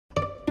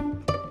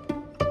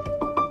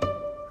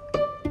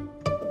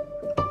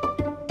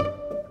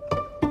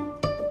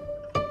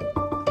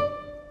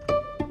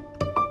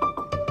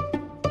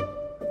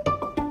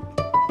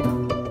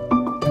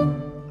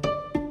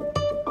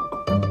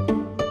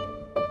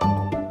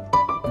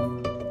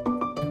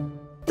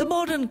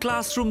modern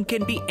classroom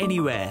can be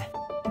anywhere.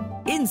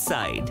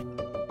 Inside,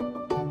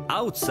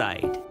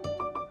 outside,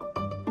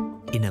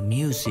 in a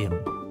museum,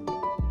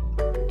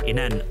 in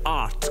an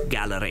art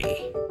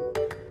gallery,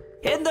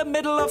 in the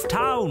middle of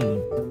town,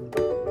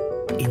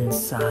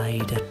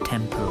 inside a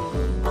temple,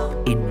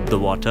 in the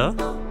water,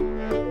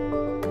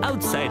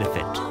 outside of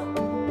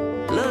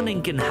it.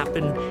 Learning can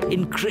happen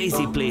in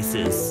crazy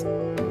places,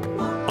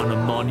 on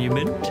a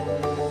monument,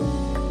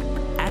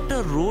 at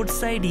a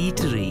roadside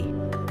eatery,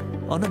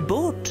 on a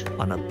boat,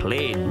 on a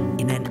plane,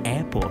 in an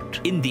airport,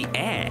 in the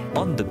air,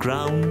 on the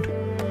ground,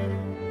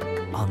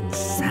 on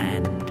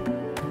sand,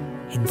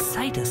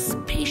 inside a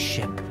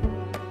spaceship,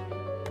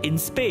 in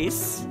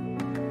space,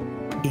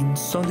 in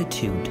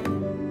solitude.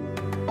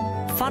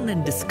 Fun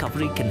and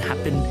discovery can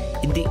happen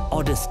in the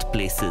oddest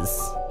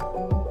places,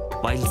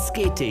 while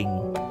skating,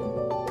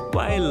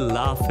 while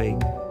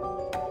laughing,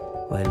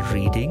 while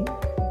reading,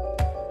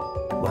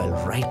 while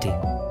writing,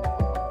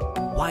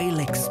 while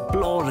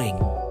exploring,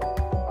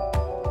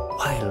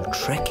 while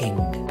trekking,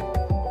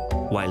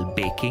 while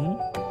baking,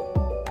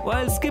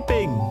 while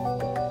skipping,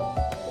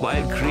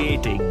 while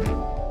creating,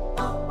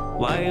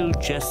 while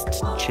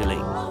just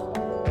chilling.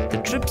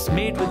 The trips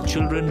made with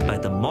children by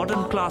the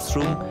modern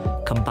classroom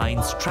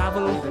combines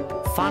travel,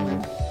 fun,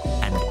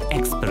 and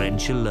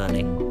experiential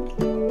learning.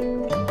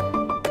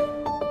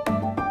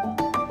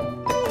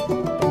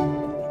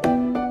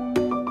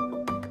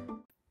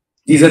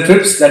 These are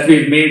trips that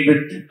we've made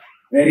with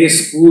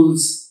various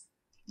schools,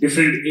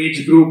 different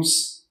age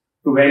groups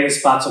to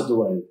various parts of the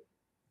world.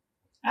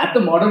 At the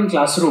modern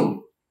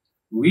classroom,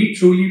 we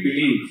truly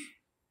believe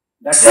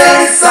that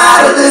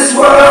inside of this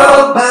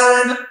world,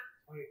 man.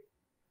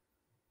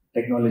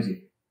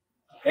 Technology.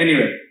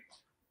 Anyway,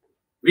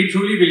 we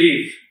truly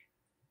believe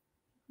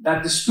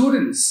that the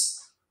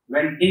students,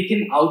 when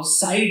taken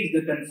outside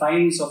the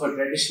confines of a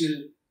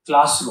traditional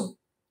classroom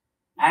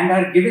and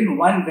are given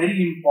one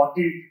very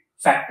important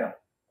factor,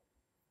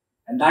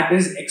 and that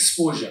is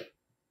exposure.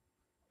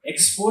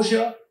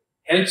 Exposure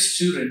helps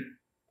children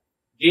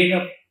gain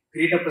a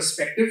greater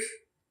perspective,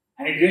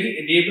 and it really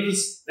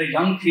enables the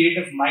young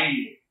creative mind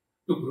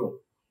to grow.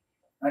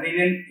 And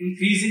in an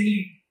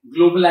increasingly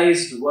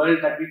globalized world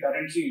that we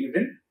currently live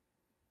in,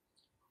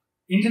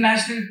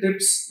 international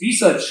trips,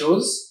 research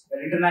shows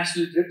that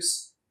international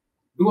trips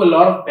do a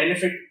lot of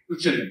benefit to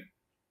children.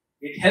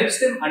 It helps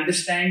them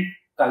understand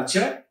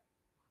culture,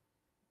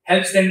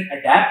 helps them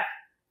adapt,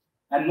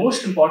 and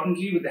most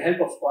importantly, with the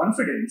help of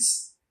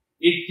confidence,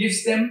 it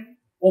gives them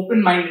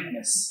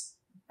open-mindedness.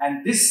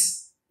 And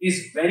this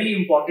is very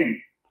important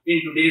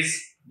in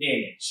today's day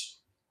and age.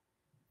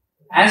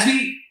 As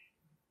we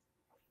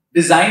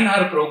design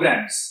our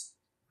programs,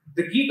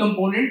 the key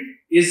component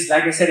is,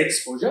 like I said,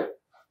 exposure.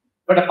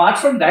 But apart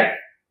from that,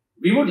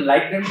 we would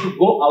like them to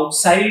go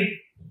outside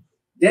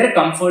their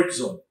comfort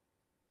zone.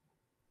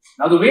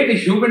 Now, the way the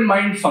human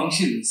mind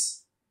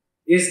functions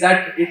is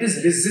that it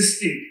is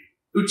resistant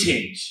to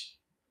change.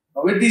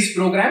 Now, with these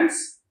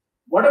programs,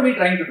 what are we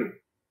trying to do?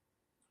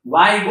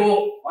 Why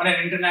go on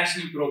an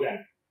international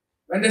program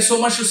when there's so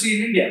much to see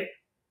in India?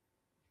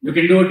 You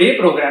can do a day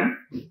program.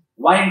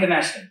 Why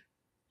international?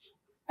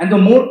 And the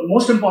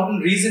most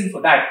important reason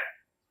for that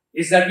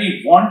is that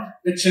we want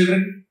the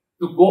children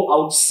to go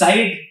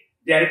outside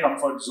their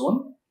comfort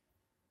zone,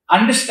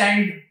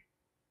 understand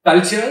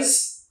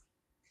cultures,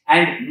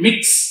 and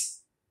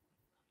mix.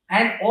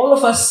 And all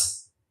of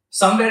us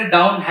somewhere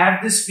down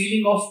have this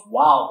feeling of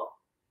wow.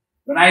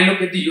 When I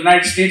look at the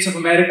United States of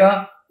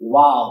America,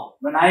 wow.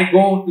 When I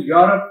go to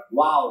Europe,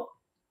 wow.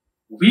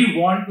 We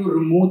want to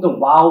remove the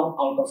wow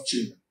out of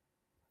children.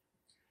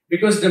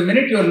 Because the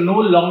minute you're no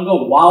longer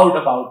wowed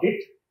about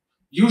it,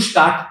 you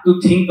start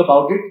to think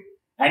about it,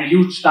 and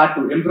you start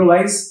to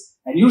improvise,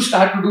 and you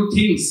start to do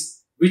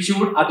things which you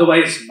would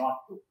otherwise not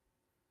do.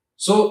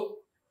 So,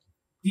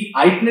 the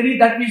itinerary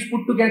that we've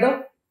put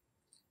together,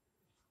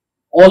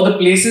 all the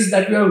places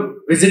that we are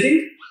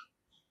visiting,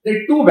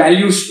 there are two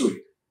values to it.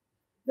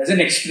 There's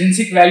an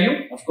extrinsic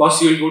value. Of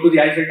course, you'll go to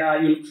the Eiffel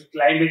Tower, you'll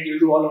climb it, you'll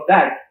do all of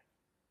that.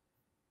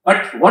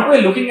 But what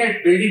we're looking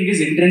at building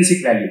is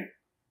intrinsic value.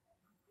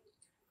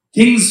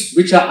 Things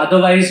which are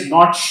otherwise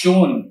not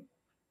shown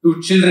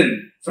to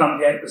children from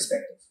their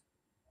perspective.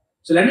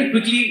 So let me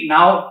quickly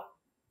now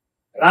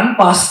run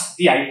past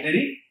the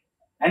itinerary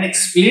and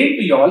explain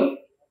to you all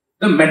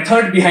the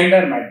method behind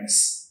our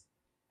madness.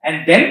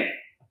 And then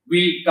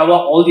we'll cover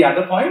all the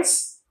other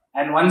points.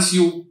 And once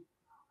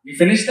we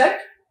finish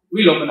that,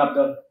 we'll open up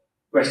the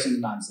questions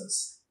and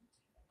answers.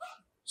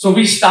 So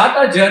we start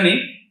our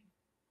journey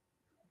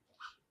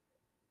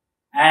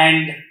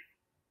and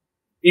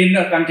in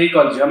a country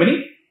called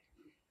Germany.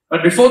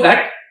 But before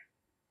that,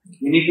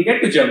 we need to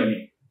get to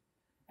Germany.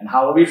 And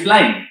how are we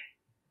flying?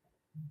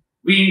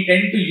 We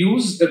intend to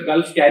use the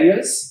Gulf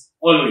carriers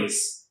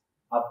always.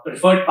 Our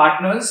preferred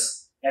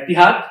partners,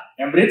 Etihad,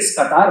 Emirates,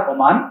 Qatar,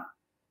 Oman,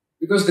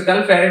 because the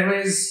Gulf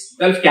Airways,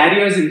 Gulf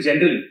carriers in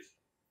general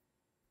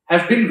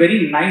have been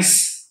very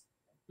nice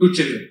to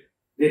children.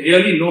 They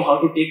really know how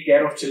to take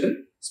care of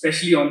children,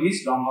 especially on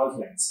these long haul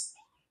flights.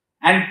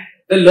 And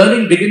the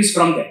learning begins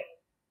from there.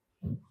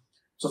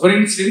 So for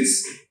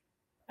instance,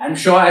 I'm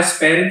sure as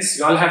parents,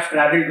 you all have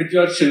traveled with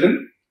your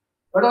children,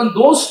 but on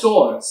those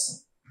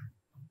tours,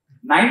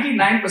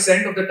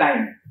 99% of the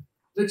time,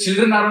 the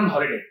children are on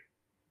holiday,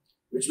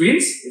 which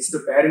means it's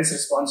the parents'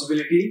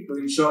 responsibility to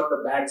ensure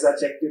the bags are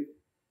checked in.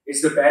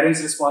 It's the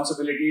parents'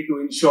 responsibility to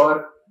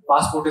ensure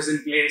passport is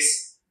in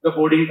place, the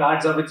boarding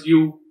cards are with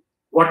you,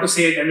 what to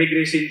say at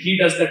immigration, he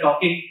does the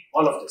talking,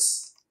 all of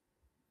this.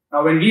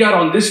 Now, when we are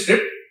on this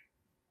trip,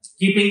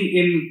 keeping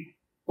in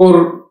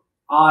core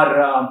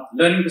our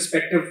learning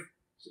perspective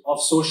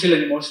of social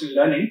and emotional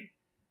learning,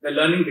 the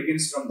learning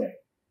begins from there.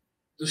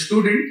 The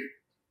student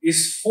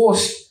is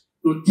forced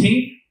to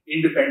think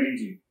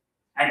independently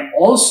and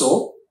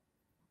also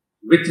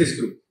with his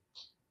group.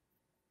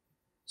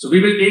 So we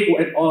will take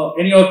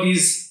any of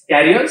these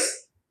carriers.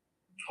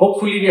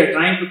 Hopefully we are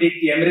trying to take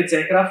the Emirates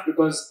aircraft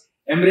because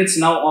Emirates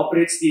now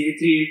operates the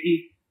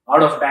A380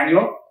 out of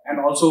Bangalore and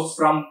also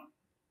from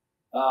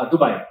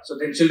Dubai. So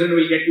then children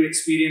will get to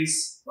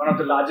experience one of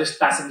the largest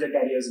passenger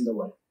carriers in the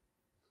world.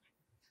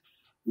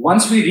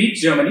 Once we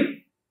reach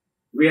Germany,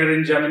 we are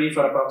in Germany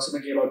for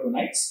approximately about 2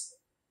 nights.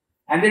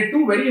 And there are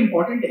 2 very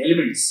important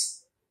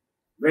elements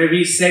where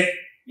we said,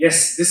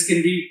 yes, this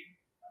can be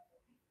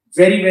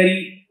very,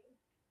 very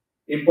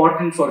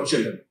important for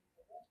children.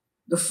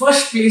 The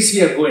first place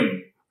we are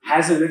going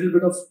has a little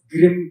bit of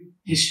grim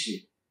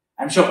history.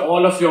 I'm sure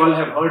all of you all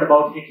have heard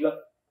about Hitler.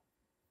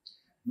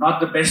 Not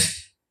the best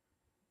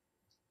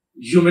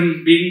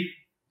human being.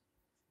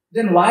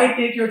 Then why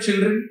take your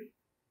children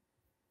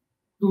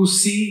to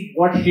see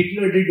what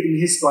Hitler did in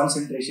his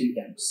concentration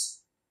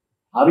camps?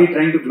 Are we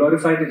trying to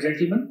glorify the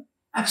gentleman?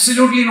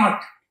 Absolutely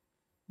not.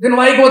 Then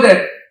why go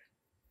there?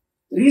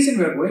 The reason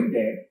we are going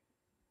there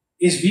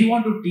is we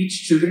want to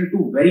teach children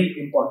 2 very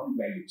important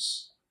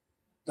values.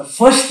 The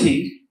first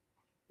thing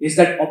is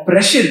that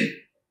oppression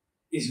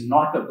is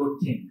not a good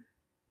thing.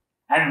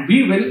 And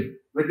we will,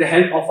 with the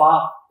help of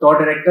our tour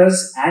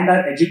directors and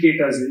our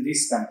educators in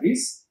these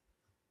countries,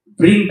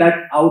 bring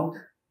that out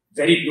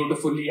very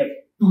beautifully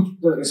to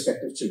the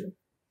respective children.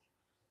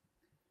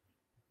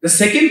 The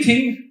second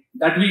thing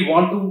that we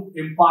want to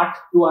impart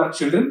to our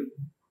children,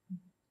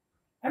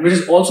 and which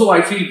is also,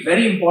 I feel,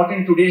 very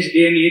important in today's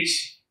day and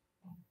age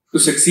to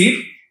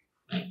succeed,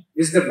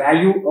 is the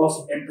value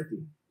of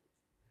empathy.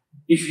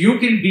 If you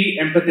can be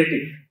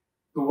empathetic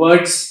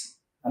towards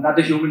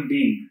another human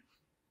being,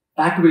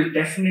 that will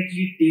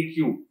definitely take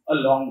you a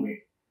long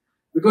way.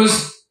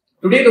 Because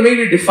today the way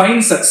we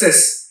define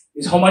success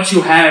is how much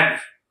you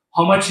have,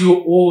 how much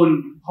you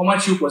own, how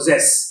much you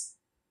possess.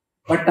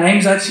 But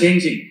times are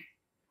changing.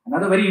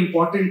 Another very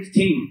important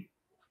thing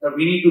that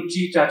we need to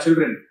teach our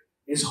children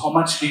is how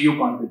much do you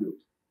contribute?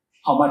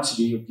 How much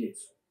do you give?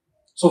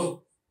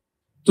 So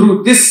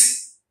through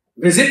this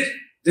visit,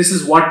 this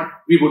is what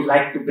we would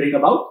like to bring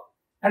about.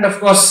 And of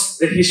course,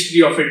 the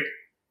history of it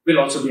will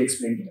also be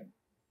explained to them.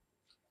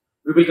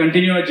 We will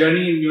continue our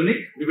journey in Munich.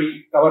 We will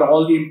cover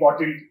all the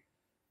important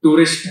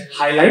tourist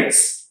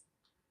highlights.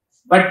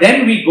 But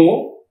then we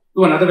go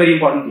to another very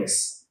important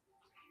place,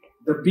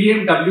 the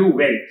BMW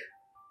Welt.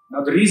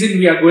 Now, the reason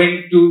we are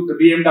going to the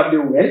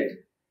BMW Welt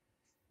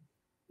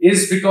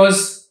is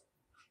because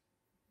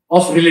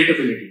of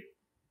relatability.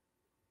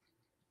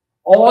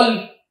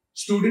 All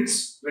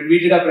students, when we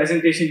did our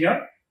presentation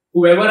here,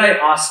 whoever I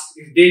asked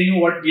if they knew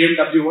what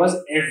BMW was,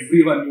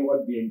 everyone knew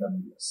what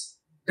BMW was.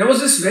 There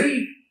was this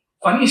very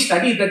funny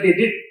study that they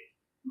did.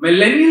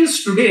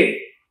 Millennials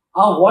today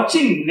are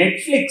watching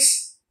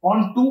Netflix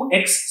on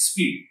 2x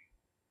speed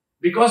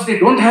because they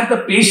don't have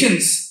the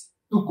patience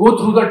to go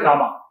through the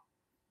drama.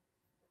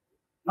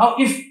 Now,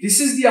 if this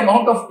is the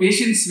amount of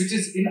patience which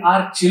is in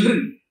our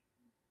children,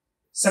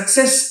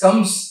 success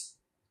comes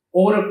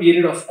over a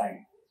period of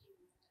time.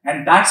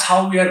 And that's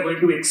how we are going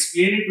to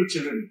explain it to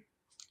children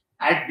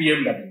at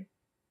BMW.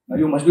 Now,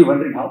 you must be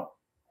wondering how.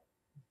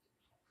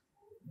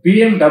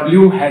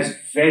 BMW has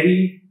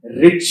very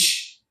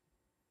rich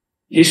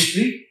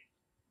history.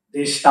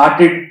 They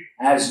started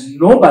as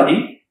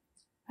nobody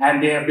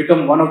and they have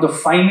become one of the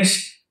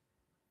finest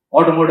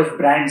automotive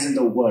brands in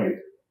the world.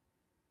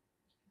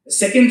 The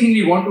second thing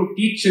we want to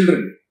teach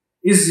children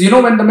is,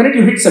 when the minute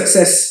you hit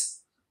success,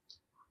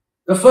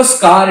 the first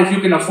car, if you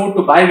can afford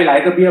to buy, will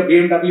either be a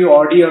BMW,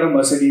 Audi or a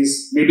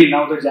Mercedes, maybe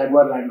now the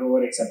Jaguar, Land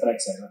Rover, etc.,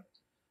 etc.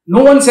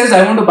 No one says,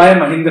 I want to buy a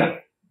Mahindra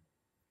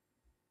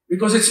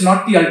because it's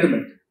not the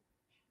ultimate.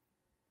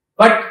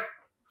 But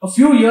a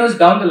few years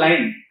down the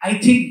line, I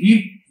think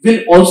we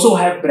will also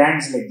have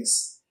brands like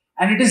this.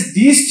 And it is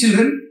these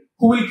children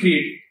who will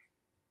create it.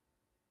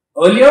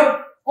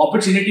 Earlier,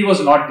 opportunity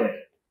was not there.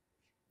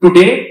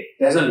 Today,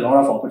 there's a lot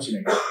of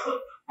opportunity.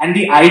 And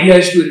the idea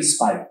is to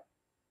inspire.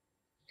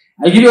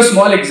 I'll give you a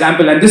small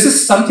example. And this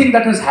is something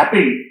that has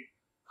happened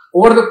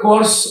over the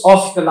course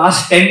of the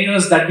last 10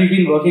 years that we've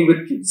been working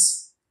with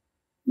kids.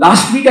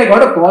 Last week, I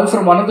got a call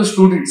from one of the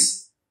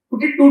students who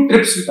did 2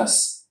 trips with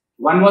us.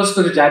 One was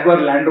to the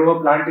Jaguar Land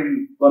Rover plant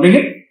in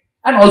Birmingham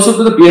and also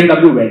to the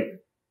BMW Welt.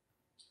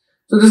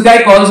 So this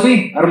guy calls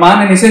me,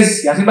 Arman, and he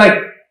says, Yasin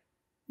bhai,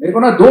 मेरे को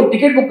ना 2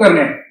 ticket book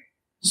करने हैं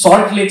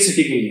Salt Lake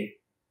City के लिए.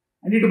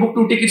 I need to book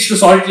 2 tickets to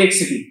Salt Lake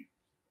City.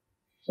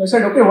 So I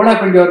said, okay, what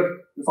happened?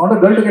 You found a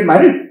girl to get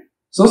married?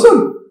 So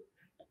soon?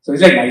 So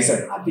he's like, nice,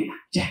 sir.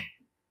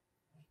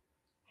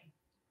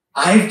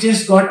 I've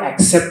just got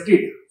accepted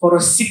for a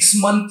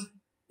 6-month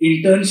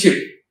internship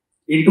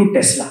into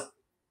Tesla.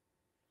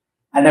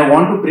 And I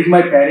want to bring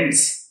my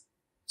parents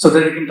so that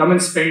they can come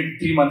and spend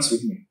 3 months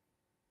with me.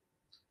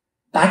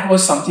 That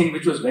was something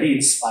which was very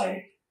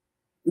inspiring.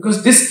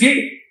 Because this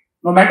kid,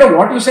 no matter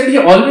what you said, he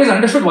always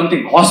understood one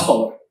thing,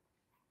 horsepower.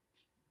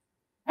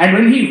 And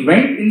when he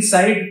went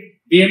inside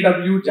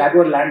BMW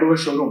Jaguar Land Rover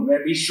showroom,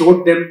 where we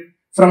showed them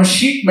from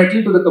sheet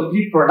metal to the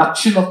complete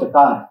production of the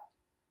car,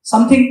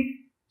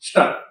 something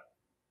struck.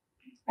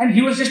 And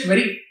he was just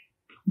very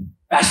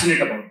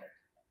passionate about that.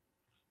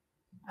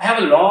 I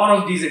have a lot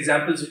of these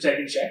examples which I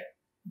can share,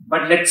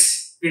 but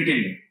let's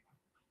continue.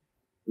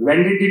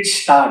 When did it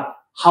start?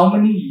 How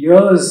many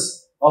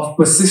years of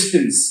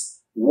persistence?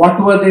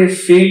 What were their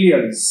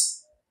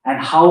failures?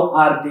 And how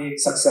are they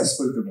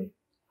successful today?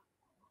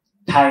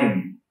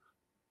 Time.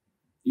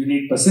 You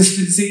need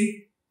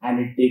persistency and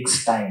it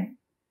takes time.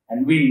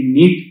 And we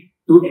need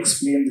to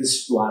explain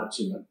this to our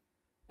children.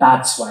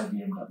 That's why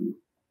BMW.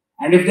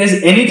 And if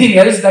there's anything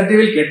else that they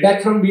will get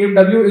back from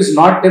BMW is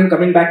not them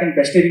coming back and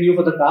pestering you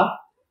for the car,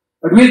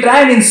 but we'll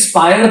try and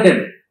inspire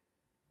them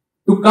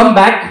to come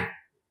back,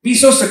 be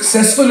so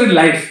successful in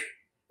life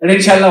that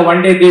inshallah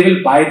one day they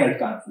will buy that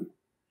car for you.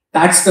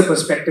 That's the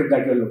perspective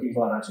that we're looking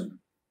for our children.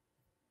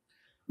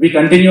 We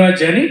continue our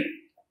journey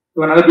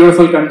to another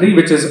beautiful country,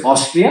 which is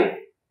Austria.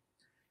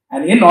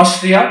 And in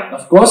Austria,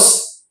 of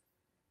course,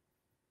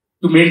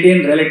 to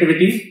maintain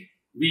relativity,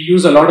 we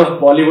use a lot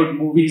of Bollywood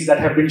movies that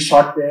have been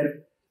shot there.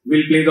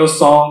 We'll play those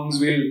songs,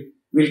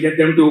 we'll get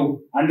them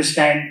to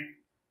understand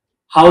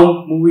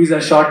how movies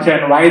are shot here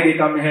and why they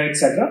come here,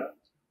 etc.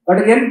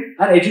 But again,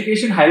 our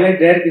education highlight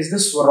there is the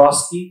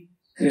Swarovski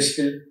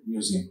Crystal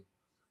Museum.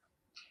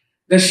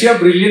 The sheer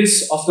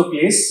brilliance of the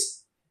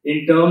place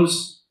in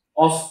terms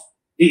of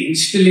the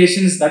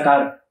installations that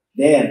are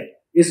there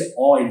is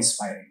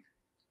awe-inspiring.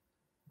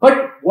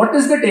 But what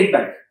is the take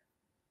back?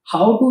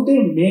 How do they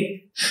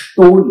make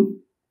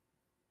stone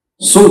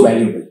so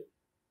valuable?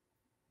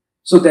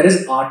 So there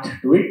is art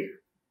to it,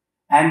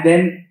 and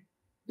then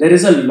there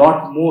is a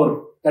lot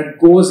more that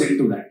goes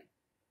into that.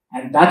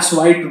 And that's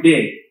why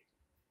today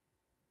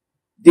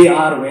they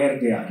are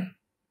where they are.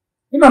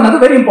 Another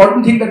very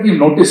important thing that we've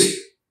noticed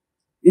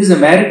is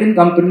American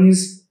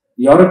companies,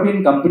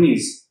 European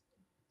companies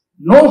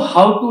know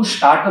how to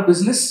start a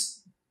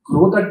business,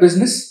 grow that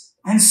business,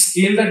 and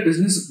scale that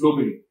business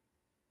globally.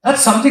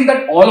 That's something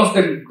that all of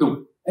them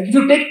do. Like if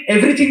you take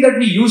everything that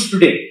we use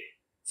today,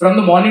 from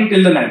the morning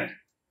till the night,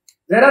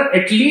 there are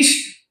at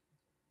least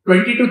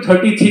 20 to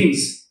 30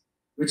 things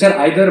which are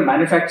either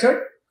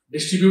manufactured,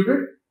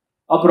 distributed,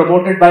 or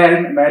promoted by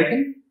an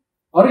American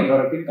or a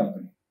European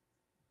company.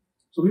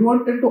 So we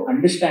want them to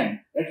understand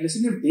that,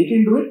 listen, if they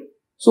can do it,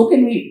 so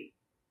can we.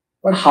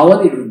 But how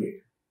are they doing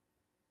it?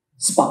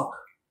 Spark.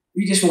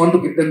 We just want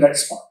to give them that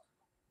spark.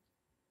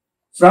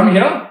 From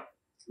here,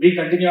 we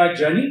continue our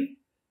journey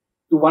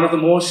to one of the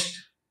most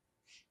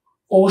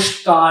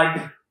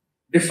postcard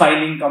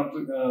defining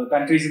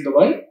countries in the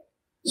world,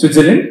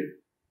 Switzerland.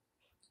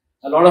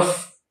 A lot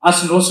of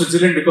us know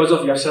Switzerland because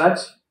of Yash Raj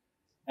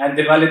and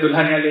Dilwale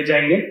Dulhaniya Le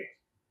Jayenge.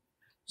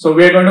 So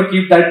we are going to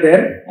keep that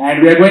there,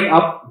 and we are going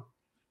up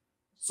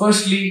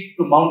firstly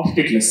to Mount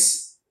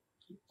Titlis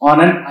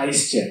on an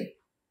ice chair.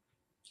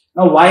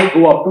 Now why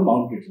go up to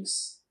Mount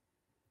Titlis?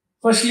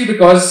 Firstly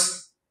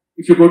because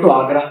if you go to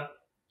Agra,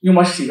 you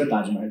must see the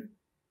Taj Mahal.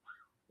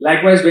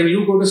 Likewise, when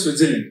you go to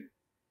Switzerland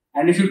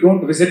and if you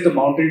don't visit the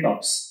mountain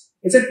tops,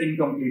 it's an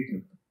incomplete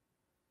trip.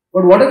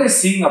 But what are they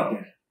seeing up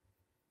there?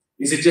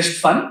 Is it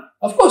just fun?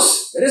 Of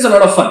course, there is a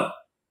lot of fun.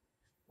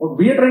 But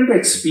we are trying to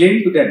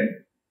explain to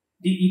them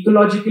the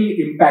ecological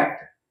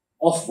impact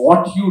of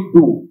what you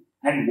do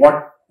and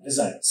what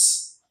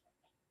results.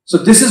 So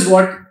this is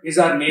what is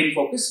our main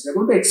focus.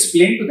 We're going to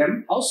explain to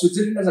them how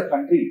Switzerland as a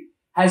country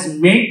has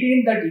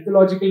maintained that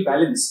ecological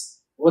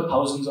balance over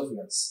thousands of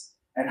years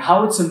and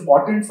how it's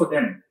important for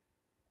them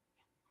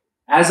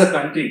as a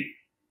country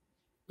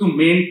to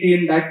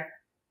maintain that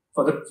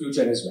for the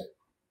future as well.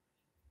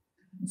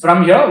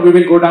 From here, we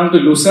will go down to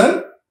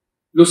Lucerne.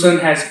 Lucerne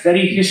has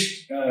very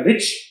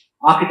rich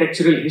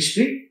architectural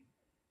history,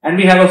 and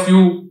we have a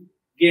few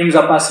games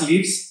up our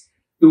sleeves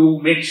to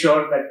make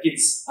sure that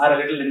kids are a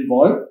little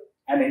involved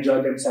and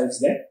enjoy themselves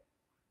there.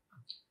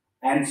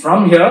 And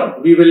from here,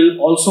 we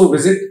will also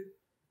visit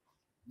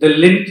the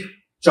Lindt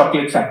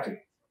chocolate factory.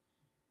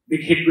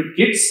 Big hit with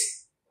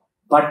kids,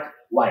 but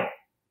why?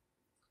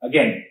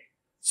 Again,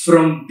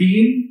 from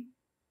bean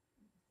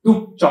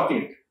to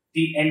chocolate,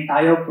 the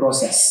entire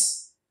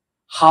process.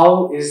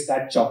 How is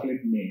that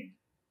chocolate made?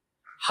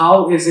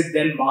 How is it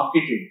then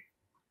marketed?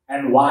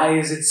 And why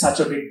is it such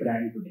a big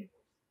brand today?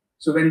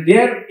 So when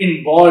they're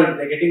involved,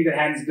 they're getting their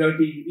hands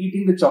dirty,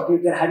 eating the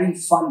chocolate, they're having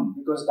fun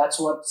because that's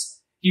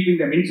what's keeping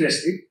them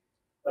interested.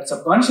 But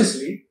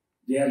subconsciously,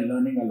 they are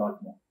learning a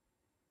lot more.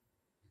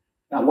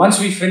 Now, once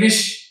we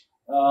finish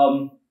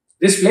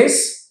this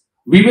place,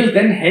 we will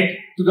then head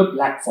to the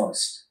Black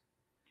Forest.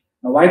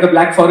 Now, why the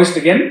Black Forest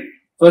again?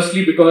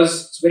 Firstly,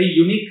 because it's very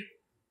unique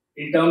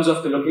in terms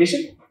of the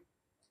location.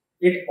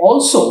 It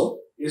also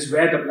is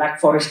where the Black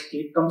Forest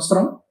cake comes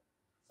from.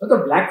 But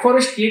the Black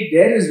Forest cake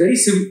there is very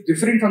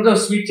different from the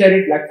sweet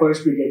cherry Black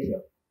Forest we get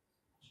here.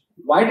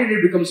 Why did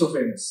it become so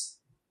famous?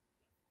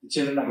 The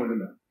children are going to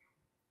learn.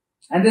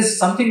 And there's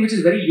something which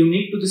is very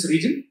unique to this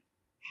region.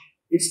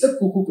 It's the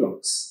cuckoo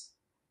clocks.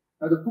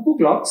 Now, the cuckoo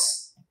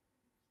clocks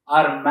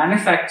are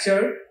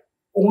manufactured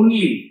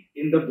only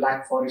in the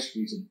Black Forest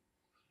region.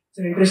 It's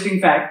an interesting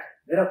fact.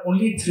 There are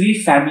only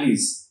 3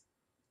 families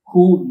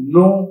who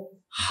know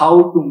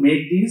how to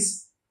make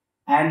these,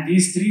 and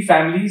these 3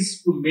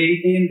 families, to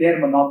maintain their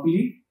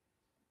monopoly,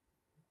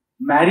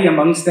 marry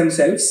amongst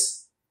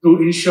themselves to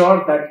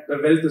ensure that the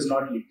wealth is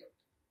not leaked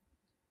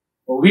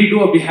out. We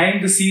do a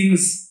behind the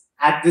scenes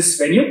at this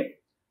venue,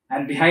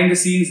 and behind the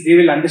scenes they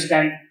will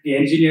understand the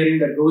engineering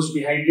that goes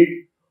behind it,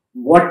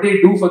 what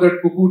they do for the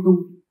cuckoo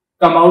to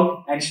come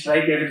out and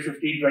strike every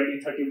 15, 20,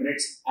 30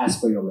 minutes as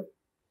per your will.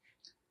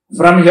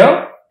 From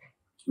here,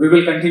 we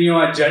will continue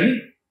our journey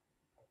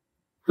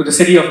to the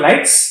City of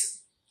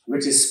Lights,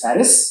 which is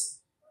Paris.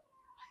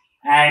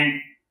 And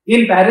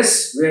in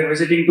Paris, we are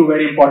visiting 2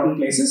 very important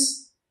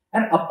places.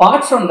 And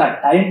apart from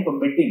that, time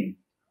permitting,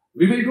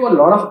 we will do a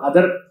lot of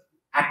other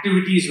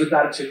activities with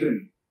our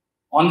children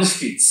on the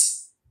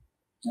streets.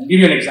 I'll give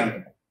you an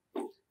example.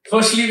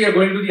 Firstly, we are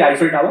going to the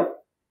Eiffel Tower.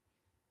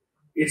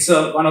 It's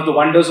one of the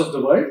wonders of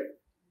the world.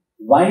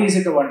 Why is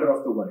it a wonder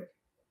of the world?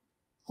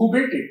 Who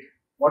built it?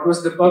 What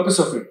was the purpose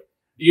of it?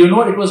 Do you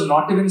know it was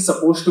not even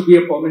supposed to be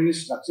a permanent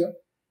structure?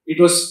 It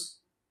was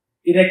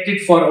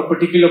erected for a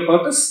particular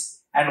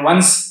purpose, and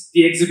once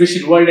the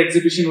world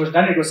exhibition was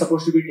done, it was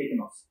supposed to be taken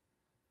off.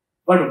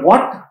 But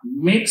what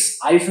makes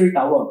Eiffel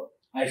Tower?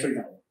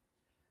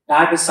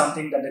 That is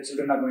something that the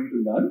children are going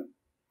to learn.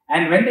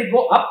 And when they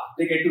go up,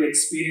 they get to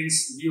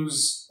experience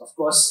views, of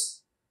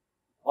course,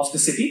 of the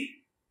city.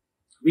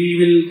 We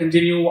will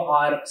continue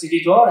our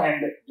city tour,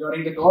 and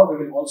during the tour,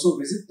 we will also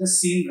visit the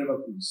Seine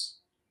River Cruise.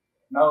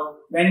 Now,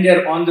 when they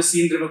are on the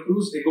Seine River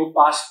Cruise, they go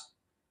past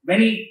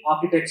many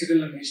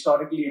architectural and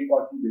historically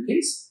important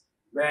buildings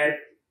where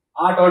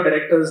our tour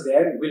directors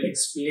there will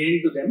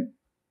explain to them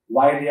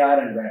why they are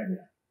and where they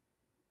are.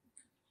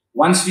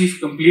 Once we've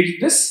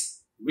completed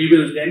this, we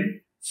will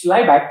then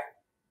fly back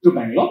to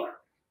Bangalore.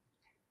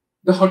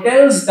 The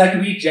hotels that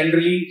we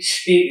generally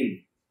stay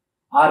in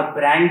are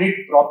branded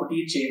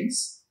property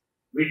chains.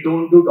 We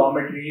don't do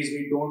dormitories,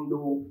 we don't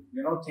do,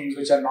 things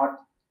which are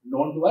not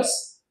known to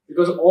us,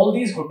 because all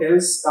these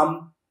hotels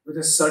come with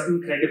a certain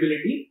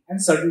credibility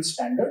and certain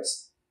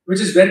standards,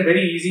 which is very,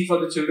 very easy for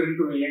the children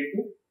to relate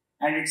to,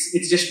 and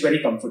it's just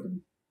very comfortable.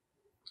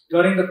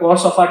 During the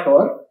course of our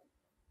tour,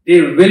 they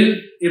will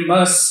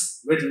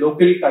immerse with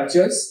local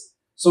cultures.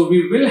 So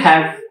we will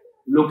have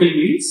local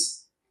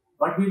meals,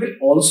 but we will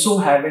also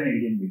have an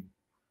Indian meal.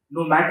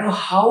 No matter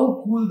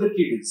how cool the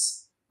kid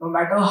is, no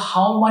matter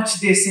how much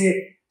they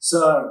say,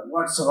 "Sir,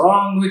 what's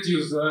wrong with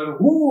you, sir?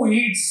 Who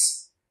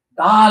eats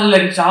dal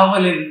and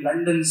chawal in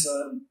London,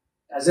 sir?"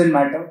 Doesn't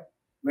matter.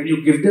 When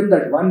you give them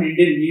that one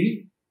Indian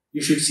meal,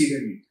 you should see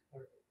them eat.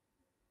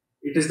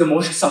 It is the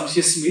most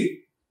sumptuous meal,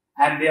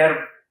 and they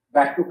are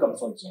back to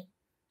comfort zone.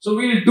 So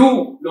we'll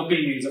do local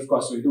meals, of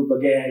course. We'll do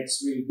baguettes,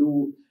 we'll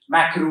do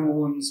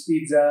macaroons,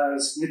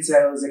 pizzas,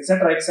 schnitzels,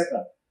 etc.,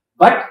 etc.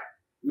 But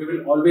we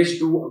will always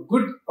do a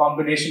good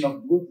combination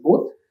of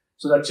both,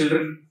 so that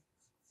children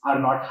are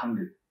not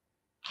hungry.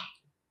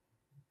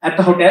 At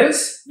the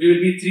hotels, we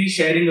will be 3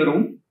 sharing a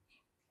room.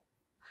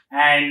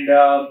 And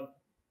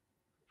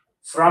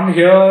from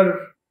here,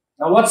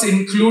 now what's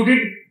included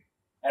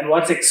and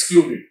what's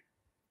excluded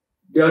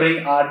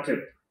during our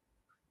trip?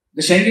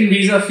 The Schengen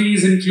visa fee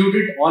is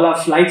included, all our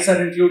flights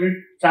are included,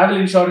 travel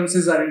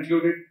insurances are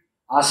included,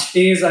 our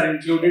stays are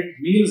included,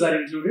 meals are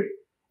included,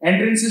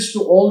 entrances to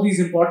all these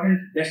important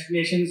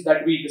destinations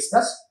that we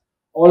discussed,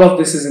 all of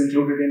this is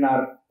included in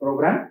our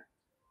program.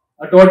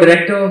 A tour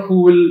director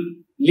who will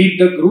lead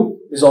the group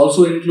is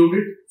also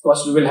included. Of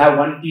course, we will have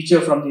one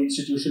teacher from the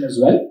institution as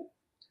well.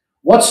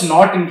 What's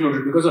not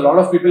included? Because a lot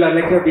of people are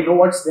like, "Yeah, we know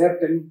what's there,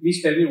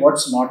 please tell me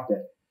what's not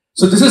there."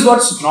 So this is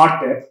what's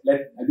not there.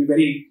 I'll be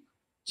very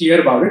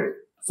clear about it.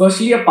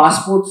 Firstly, a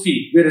passport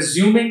fee. We're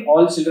assuming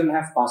all children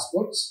have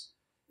passports.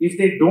 If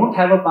they don't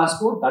have a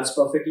passport, that's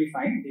perfectly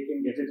fine. They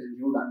can get it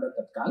renewed under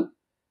Tatkal,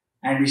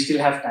 and we still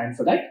have time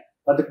for that.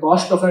 But the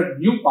cost of a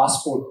new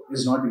passport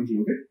is not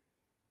included.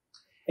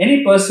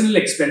 Any personal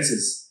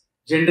expenses.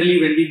 Generally,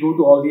 when we go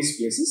to all these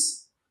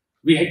places,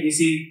 we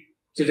see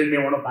children may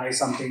want to buy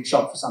something,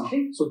 shop for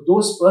something. So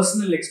those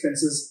personal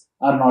expenses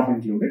are not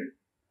included.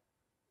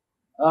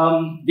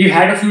 We've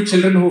had a few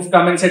children who've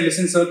come and said,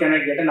 "Listen, sir, can I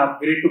get an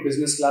upgrade to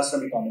business class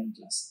from economy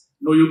class?"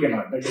 No, you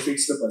cannot. That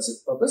defeats the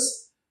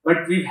purpose.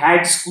 But we've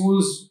had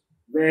schools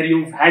where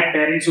you've had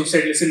parents who've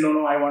said, "Listen,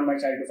 no, I want my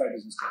child to fly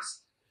business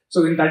class."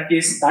 So in that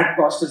case, that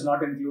cost is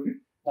not included.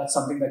 That's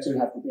something that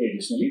you'll have to pay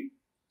additionally.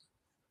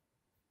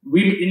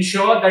 We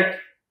ensure that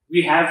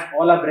We have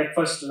all our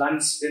breakfast,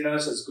 lunch,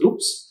 dinners as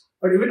groups.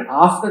 But even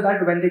after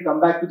that, when they come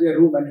back to their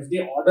room and if they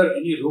order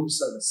any room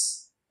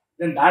service,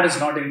 then that is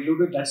not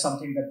included. That's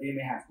something that they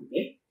may have to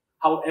pay.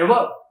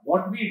 However,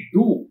 what we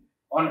do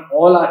on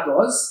all our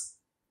tours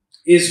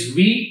is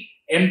we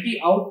empty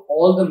out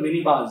all the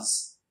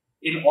minibars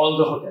in all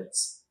the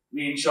hotels.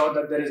 We ensure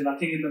that there is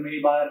nothing in the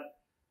minibar,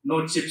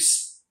 no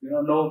chips,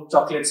 no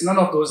chocolates, none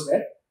of those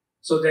there.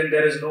 So then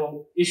there is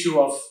no issue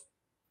of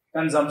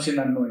consumption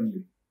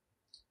unknowingly.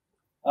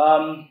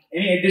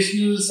 Any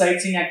additional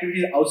sightseeing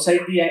activities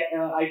outside the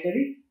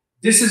itinerary?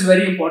 This is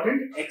very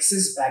important,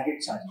 excess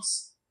baggage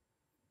charges.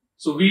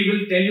 So we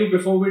will tell you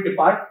before we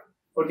depart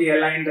for the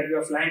airline that we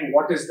are flying,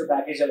 what is the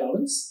baggage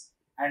allowance,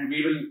 and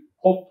we will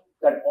hope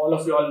that all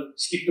of you all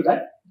stick to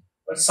that.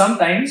 But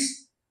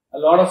sometimes a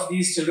lot of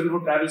these children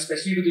who travel,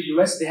 especially to the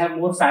US, they have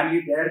more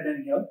family there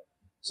than here.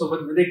 So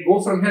when they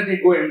go from here, they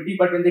go empty,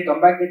 but when they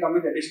come back, they come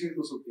with additional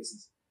 2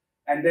 suitcases.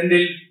 And then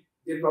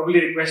they'll probably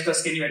request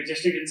us, can you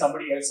adjust it in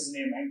somebody else's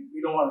name? And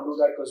we don't want to do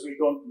that because we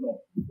don't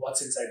know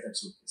what's inside that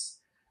suitcase.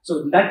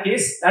 So in that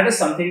case, that is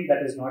something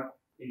that is not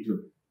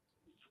included.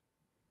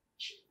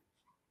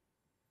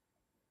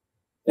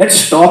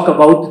 Let's talk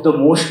about the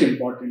most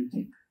important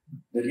thing,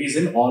 the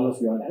reason all of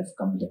you all have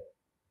come here.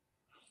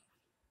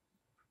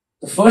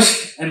 The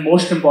first and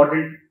most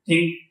important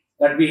thing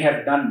that we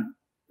have done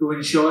to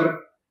ensure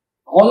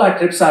all our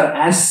trips are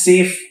as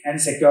safe and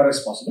secure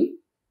as possible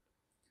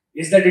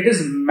is that it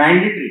is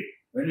mandatory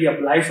when we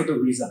apply for the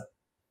visa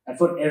that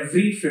for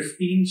every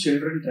 15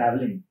 children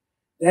traveling,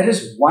 there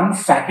is one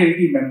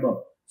faculty member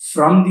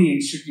from the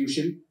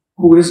institution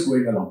who is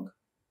going along.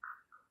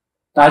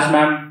 Taj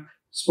ma'am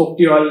spoke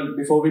to you all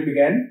before we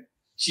began.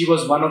 She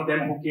was one of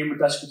them who came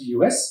with us to the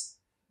US.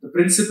 The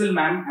principal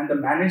ma'am and the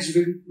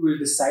management will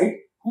decide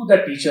who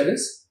the teacher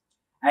is.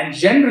 And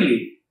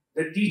generally,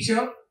 the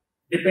teacher,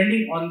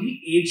 depending on the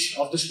age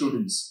of the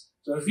students.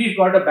 So if we've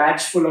got a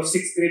batch full of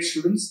 6th grade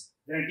students,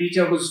 then a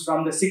teacher who's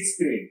from the 6th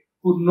grade,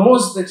 who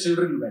knows the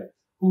children well,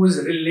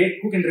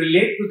 who can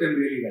relate to them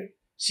really well,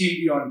 she'll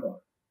be on board.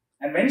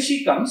 And when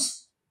she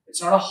comes,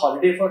 it's not a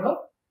holiday for her.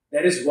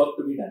 There is work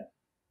to be done.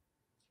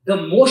 The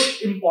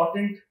most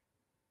important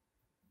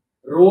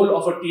role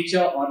of a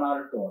teacher on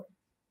our tour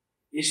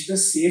is the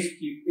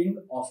safekeeping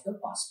of the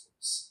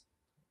passports.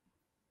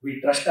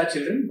 We trust our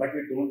children, but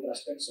we don't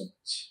trust them so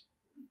much.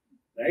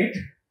 Right?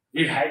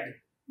 We've had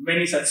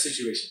many such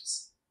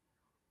situations.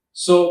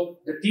 So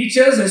the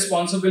teacher's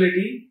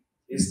responsibility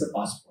is the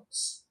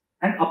passports.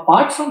 And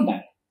apart from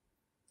that,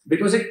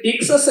 because it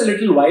takes us a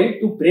little while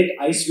to break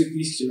ice with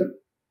these children,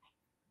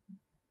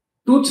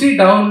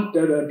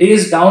 2-3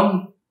 days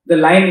down the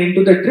line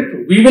into the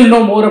trip, we will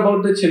know more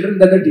about the children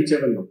than the teacher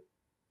will know.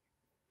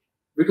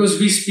 Because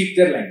we speak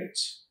their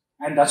language.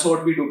 And that's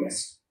what we do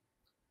best.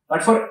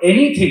 But for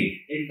anything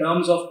in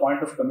terms of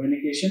point of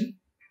communication,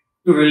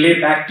 to relay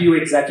back to you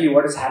exactly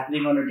what is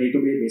happening on a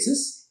day-to-day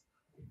basis,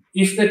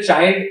 if the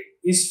child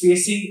is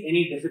facing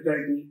any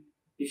difficulty,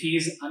 if he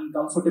is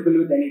uncomfortable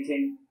with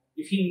anything,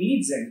 if he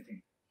needs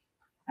anything,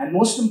 and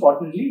most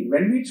importantly,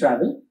 when we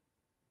travel,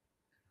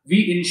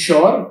 we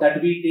ensure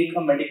that we take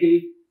a medical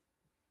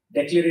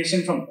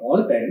declaration from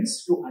all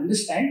parents to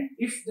understand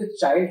if the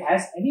child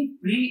has any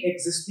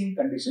pre-existing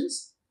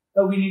conditions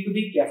that we need to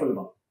be careful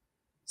about.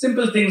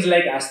 Simple things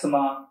like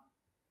asthma,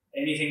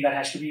 anything that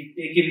has to be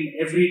taken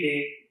every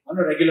day on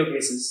a regular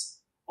basis.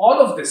 All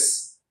of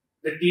this,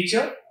 the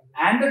teacher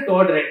and the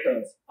tour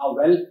director are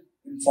well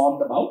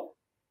informed about,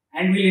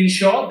 and will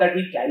ensure that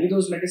we carry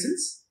those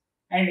medicines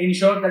and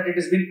ensure that it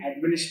has been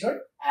administered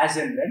as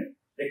and when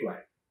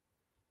required.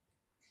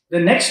 The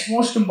next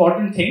most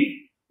important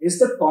thing is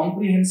the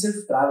comprehensive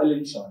travel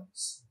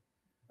insurance.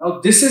 Now,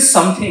 this is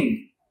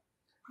something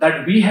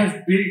that we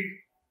have built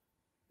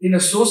in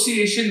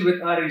association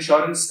with our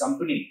insurance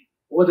company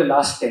over the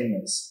last 10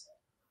 years.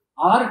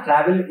 Our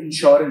travel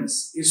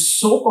insurance is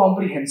so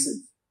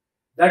comprehensive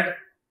that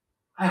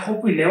I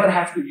hope we never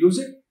have to use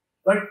it.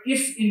 But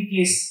if in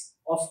case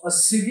of a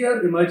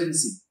severe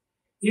emergency,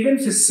 even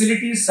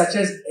facilities such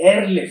as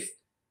airlift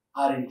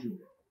are included.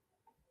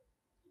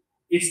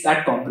 It's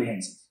that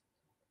comprehensive.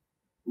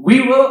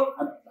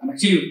 I'm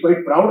actually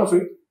quite proud of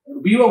it.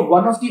 We were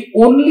one of the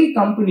only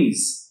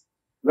companies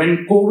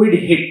when COVID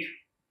hit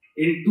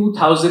in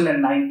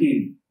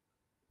 2020,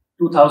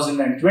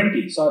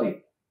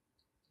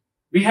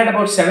 we had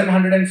about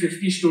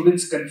 750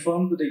 students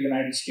confirmed to the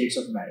United States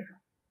of America.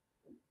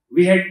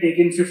 We had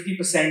taken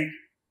 50%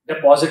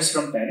 deposits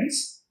from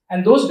parents,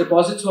 and those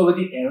deposits were with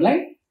the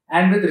airline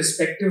and with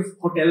respective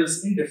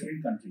hotels in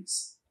different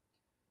countries.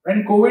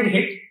 When COVID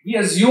hit, we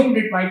assumed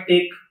it might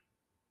take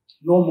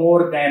no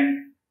more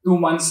than 2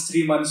 months,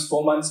 3 months,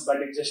 4 months,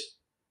 but it just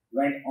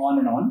went on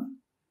and on.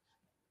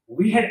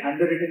 We had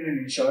underwritten an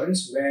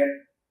insurance where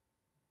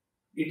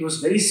it was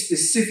very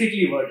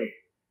specifically worded,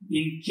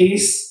 in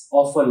case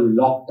of a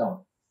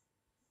lockdown,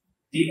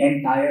 the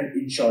entire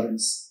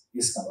insurance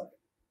is covered.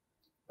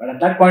 But at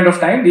that point of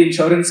time, the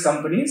insurance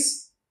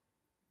companies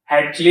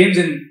had claims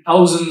in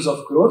thousands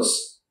of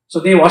crores, So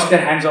they washed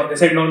their hands off. They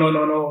said, no, no,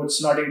 no, no,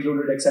 it's not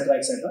included, etc.,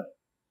 etc.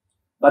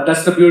 But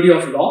that's the beauty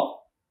of law.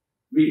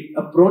 We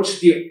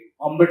approached the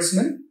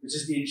ombudsman, which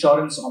is the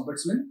insurance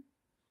ombudsman.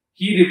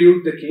 He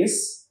reviewed the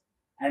case,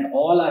 and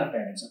all our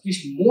parents, at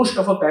least most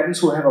of our parents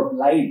who have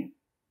applied,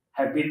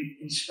 have been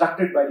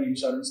instructed by the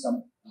insurance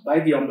company, by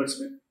the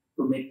ombudsman,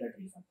 to make that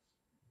refund.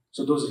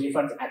 So those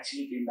refunds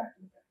actually came back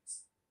to the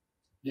parents.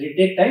 Did it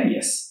take time?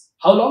 Yes.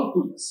 How long?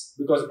 2 years.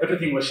 Because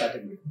everything was shut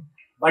in between.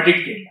 But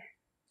it came back.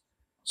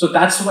 So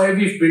that's why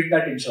we've built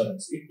that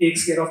insurance. It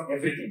takes care of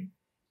everything.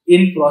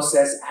 In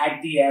process,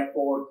 at the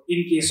airport,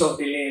 in case of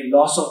delay,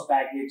 loss of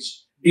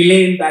baggage,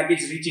 delay in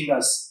baggage reaching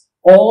us.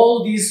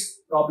 All these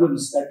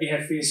problems that we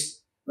have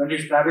faced when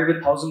we've traveled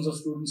with thousands of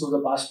students over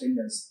the past 10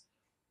 years.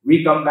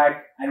 We come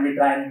back and we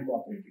try and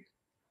incorporate it.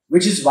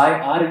 Which is why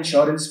our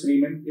insurance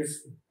premium, if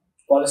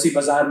Policy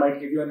Bazaar might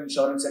give you an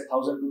insurance at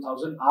 1,000,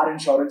 2,000, our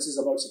insurance is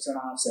about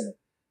 6.5, 7,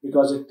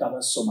 because it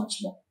covers so much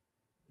more.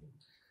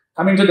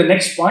 Coming to the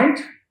next point,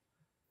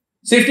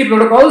 safety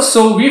protocols.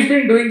 So we've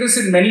been doing this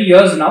in many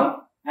years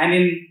now, and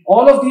in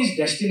all of these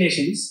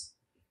destinations,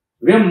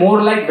 we are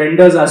more like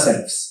vendors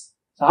ourselves.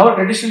 So how a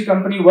traditional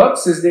company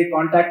works is they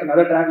contact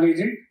another travel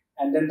agent,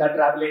 and then that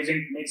travel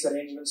agent makes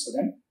arrangements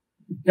for them.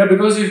 Here,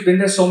 because we've been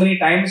there so many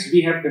times,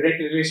 we have direct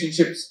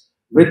relationships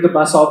with the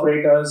bus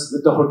operators,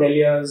 with the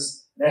hoteliers,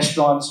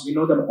 restaurants, we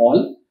know them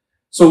all.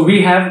 So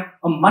we have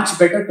a much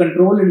better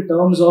control in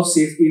terms of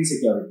safety and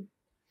security.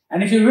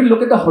 And if you even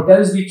look at the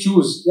hotels we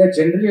choose, they are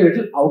generally a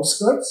little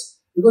outskirts,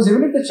 because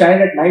even if the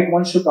child at night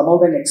wants to come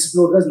out and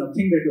explore, there's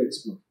nothing there to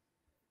explore.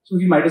 So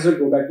we might as well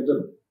go back to the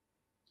room.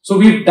 So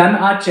we've done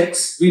our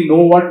checks, we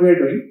know what we're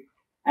doing,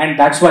 and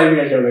that's why we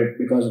are here,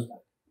 because of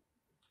that.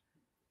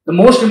 The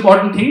most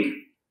important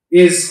thing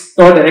is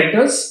tour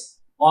directors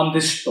on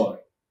this tour.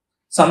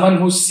 Someone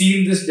who's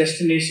seen this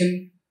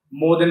destination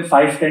more than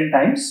 5-10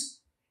 times,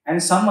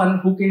 and someone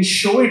who can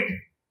show it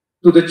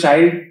to the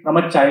child from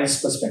a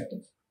child's perspective.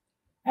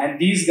 And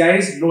these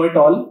guys know it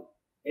all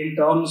in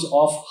terms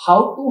of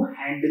how to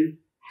handle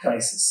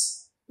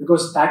crisis,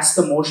 because that's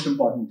the most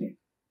important thing.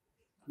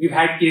 We've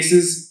had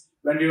cases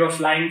when we were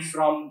flying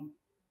from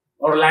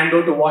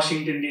Orlando to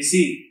Washington,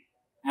 DC,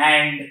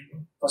 and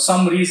for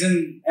some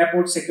reason,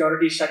 airport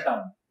security shut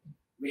down.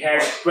 We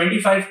had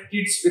 25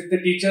 kids with the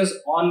teachers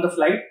on the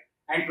flight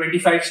and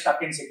 25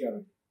 stuck in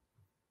security.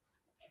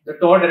 The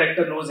tour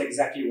director knows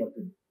exactly what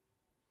to do.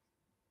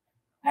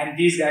 And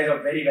these guys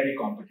are very, very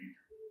competent.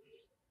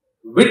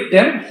 With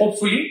them,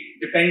 hopefully,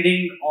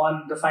 depending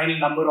on the final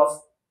number of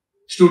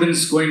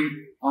students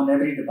going on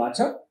every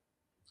departure,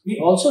 we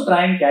also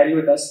try and carry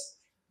with us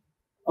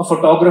a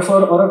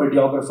photographer or a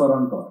videographer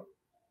on tour.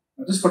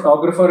 Now, this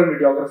photographer and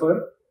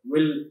videographer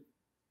will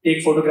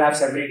take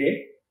photographs every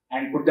day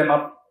and put them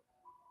up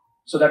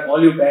so that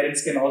all you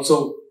parents can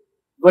also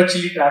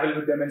virtually travel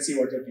with them and see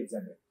what your kids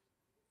are doing.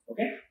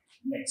 Okay?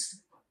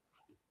 Next.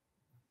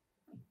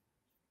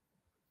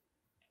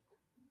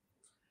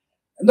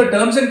 And the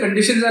terms and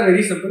conditions are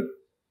very simple.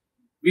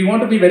 We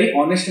want to be very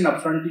honest and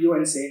upfront to you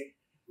and say,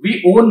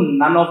 we own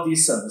none of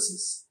these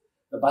services.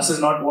 The bus is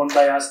not owned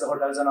by us, the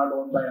hotels are not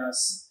owned by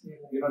us,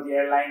 the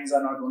airlines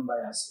are not owned by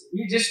us.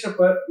 We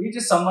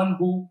just someone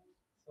who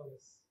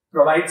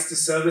provides the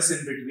service in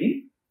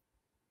between,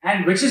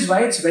 and which is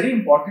why it's very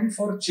important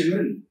for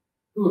children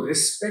to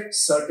respect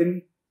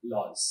certain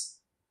laws.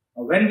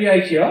 Now, when we are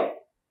here,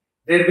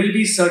 there will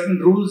be certain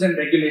rules and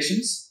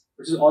regulations,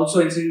 which is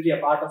also incidentally a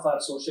part of our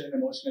social and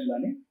emotional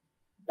learning,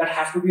 that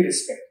have to be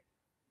respected.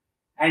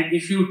 And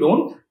if you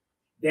don't,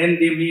 then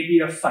there may be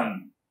a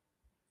fine.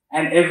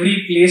 And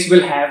every place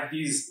will have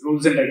these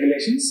rules and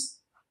regulations.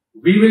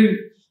 We will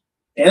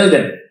tell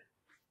them,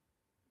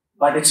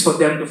 but it's for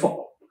them to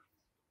follow.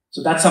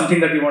 So that's something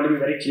that we want to be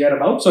very clear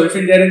about. So if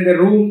they're in their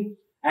room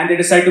and they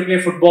decide to play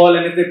football,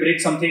 and if they break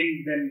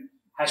something, then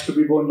it has to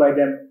be borne by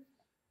them.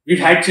 We've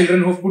had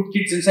children who've put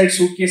kids inside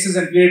suitcases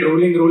and played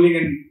rolling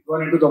and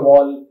gone into the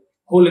wall,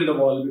 hole in the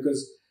wall,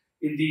 because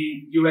in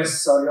the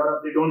US or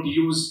Europe,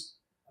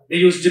 they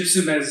use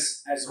gypsum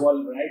as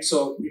wall, right?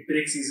 So it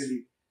breaks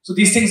easily. So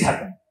these things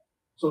happen.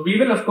 So we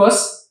will, of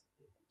course,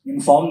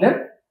 inform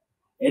them,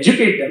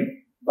 educate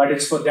them, but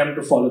it's for them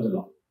to follow the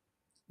law.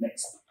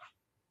 Next.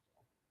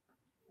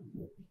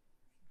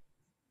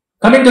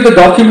 Coming to the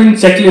document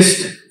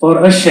checklist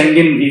for a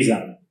Schengen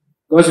visa.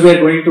 Because we are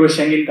going to a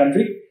Schengen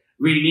country,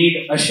 we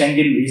need a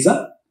Schengen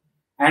visa.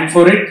 And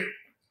for it,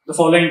 the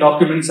following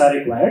documents are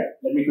required.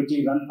 Let me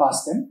quickly run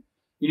past them.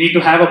 You need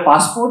to have a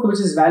passport which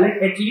is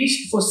valid at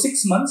least for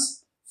 6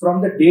 months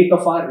from the date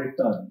of our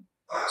return.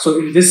 So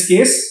in this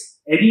case,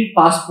 any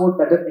passport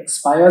that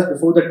expires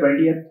before the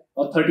 20th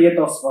or 30th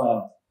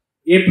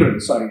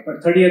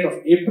of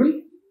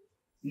April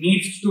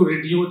needs to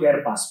renew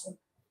their passport.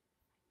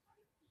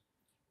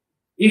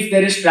 If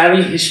there is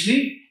travel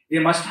history, they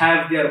must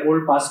have their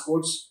old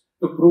passports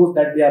to prove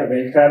that they are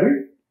well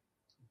traveled.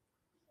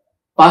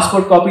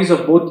 Passport copies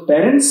of both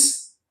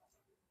parents,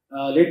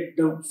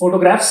 the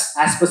photographs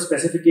as per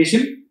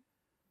specification,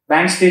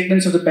 bank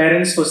statements of the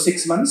parents for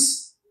 6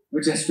 months,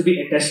 which has to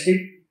be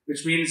attested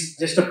which means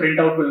just a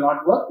printout will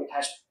not work.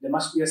 There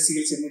must be a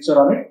seal signature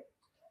on it,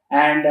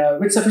 and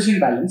with sufficient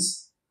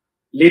balance.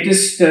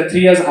 Latest 3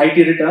 years IT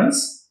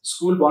returns,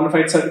 school bona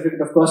fide certificate,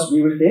 of course,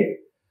 we will take.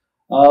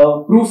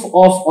 Proof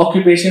of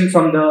occupation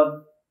from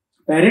the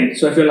parent.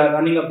 So if you are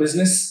running a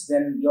business,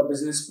 then your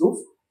business proof.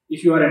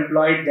 If you are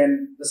employed,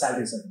 then the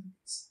salary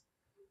certificates.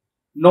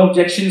 No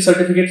objection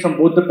certificate from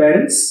both the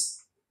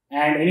parents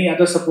and any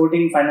other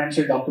supporting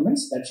financial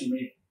documents that you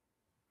may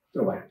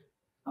provide.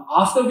 Now,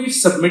 after we've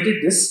submitted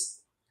this,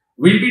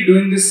 we'll be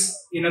doing this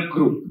in a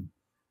group.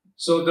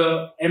 So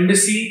the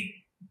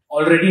embassy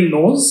already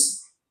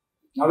knows.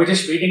 Now we're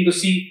just waiting to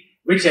see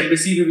which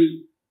embassy we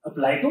will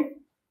apply to.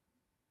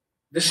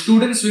 The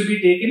students will be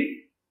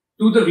taken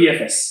to the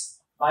VFS.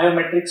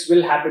 Biometrics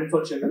will happen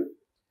for children.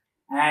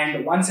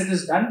 And once it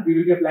is done, we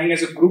will be applying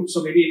as a group.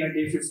 So maybe in a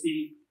day,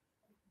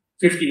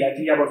 50, I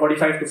think about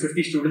 45 to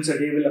 50 students a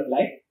day will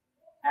apply.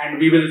 And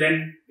we will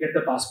then get the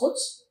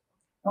passports.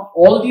 Now,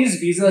 all these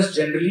visas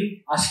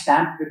generally are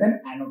stamped with an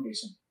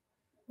annotation.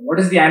 What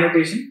is the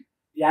annotation?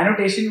 The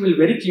annotation will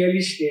very clearly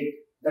state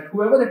that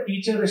whoever the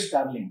teacher is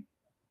traveling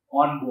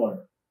on board,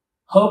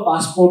 her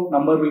passport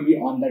number will be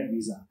on that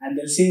visa. And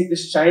they'll say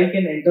this child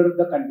can enter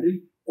the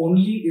country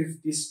only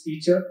if this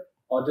teacher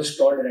or the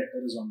store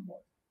director is on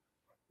board.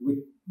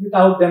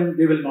 Without them,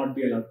 they will not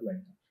be allowed to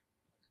enter.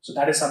 So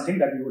that is something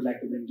that we would like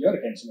to bring to your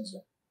attention as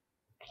well.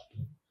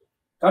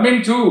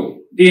 Coming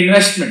to the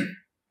investment.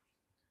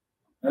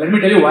 Now let me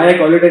tell you why I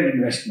call it an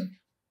investment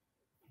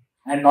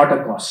and not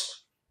a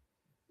cost.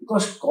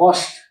 Because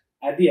cost,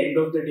 at the end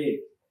of the day,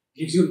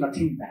 gives you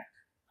nothing back.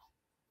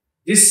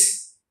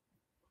 This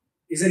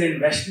is an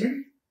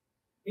investment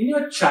in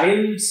your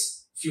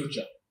child's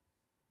future.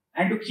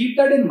 And to keep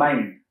that in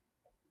mind,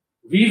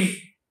 we've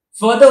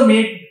further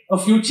made a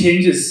few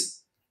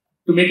changes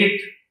to make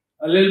it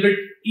a little bit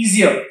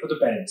easier for the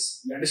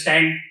parents. We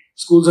understand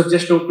schools have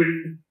just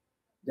opened,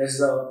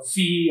 there's a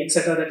fee,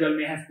 etc. that you all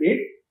may have paid,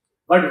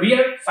 but we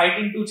are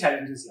fighting two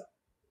challenges here.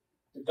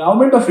 The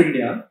government of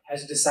India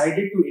has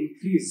decided to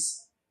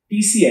increase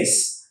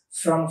TCS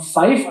from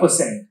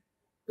 5%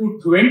 to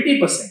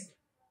 20%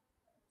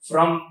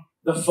 from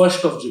the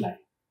 1st of July.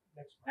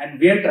 And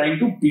we are trying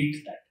to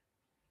beat that.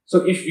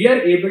 So if we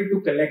are able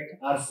to collect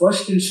our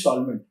first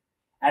installment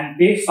and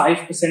pay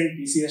 5%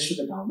 TCS to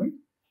the government,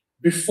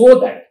 before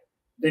that,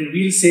 then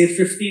we'll save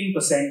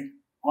 15%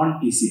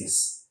 on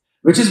TCS.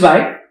 Which is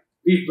why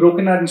we've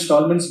broken our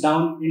installments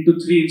down into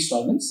 3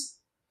 installments.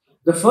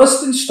 The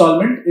first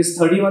installment is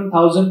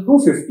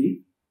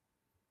 31,250,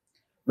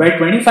 where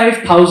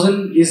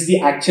 25,000 is the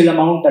actual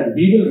amount that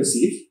we will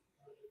receive,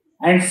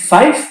 and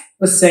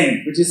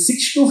 5%, which is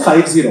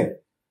 6250,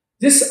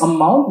 this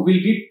amount will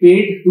be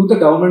paid to the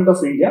government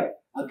of India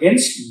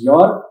against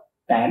your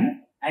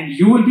PAN, and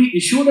you will be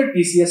issued a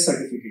TCS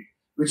certificate,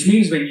 which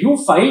means when you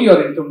file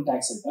your income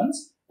tax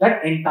returns,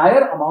 that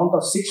entire amount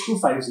of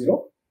 6250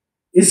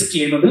 is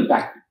claimable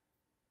back to you.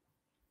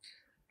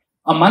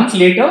 A month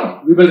later,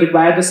 we will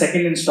require the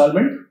second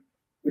installment,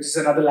 which is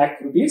another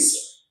lakh rupees,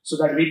 so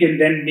that we can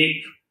then make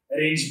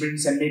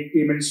arrangements and make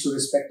payments to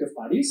respective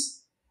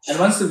parties. And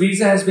once the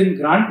visa has been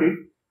granted,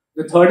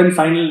 the third and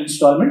final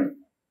installment,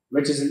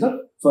 which is in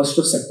the 1st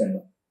of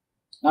September.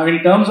 Now,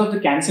 in terms of the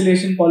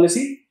cancellation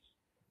policy,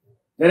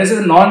 there is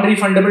a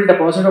non-refundable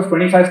deposit of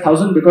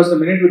 25,000 because the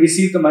minute we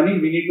receive the money,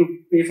 we need to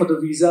pay for the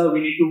visa, we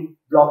need to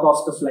block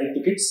off the flight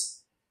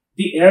tickets.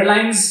 The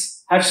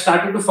airlines have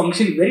started to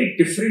function very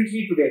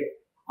differently today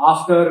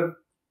after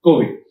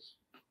COVID.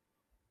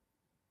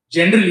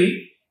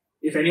 Generally,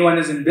 if anyone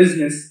is in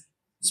business,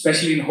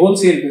 especially in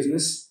wholesale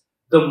business,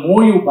 the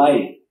more you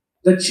buy,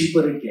 the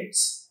cheaper it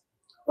gets.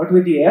 But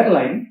with the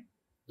airline,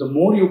 the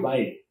more you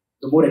buy,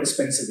 the more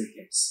expensive it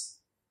gets.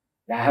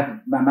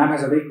 My ma'am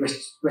has a very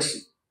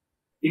question.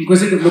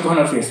 Inquisitive look on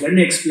her face. Let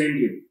me explain to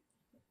you.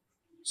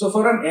 So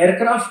for an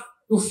aircraft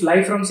to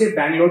fly from, say,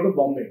 Bangalore to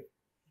Bombay,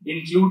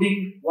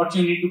 including what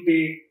you need to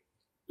pay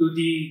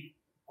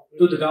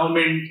to the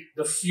government,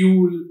 the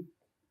fuel,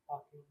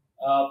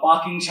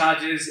 parking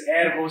charges,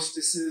 air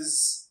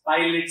hostesses,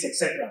 pilots,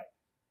 etc.,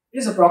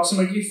 is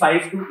approximately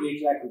 5 to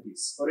 8 lakh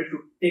rupees for it to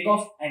take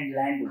off and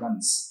land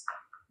once.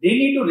 They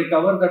need to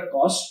recover that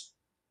cost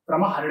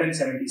from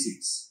 170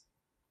 seats.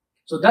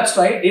 So that's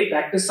why they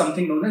practice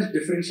something known as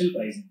differential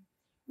pricing,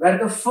 where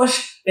the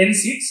first 10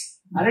 seats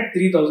are at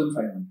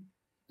 3,500.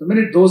 The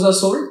minute those are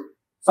sold,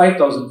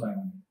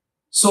 5,500.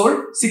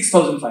 Sold,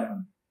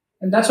 6,500.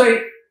 And that's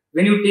why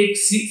when you take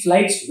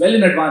flights well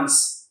in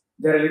advance,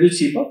 they're a little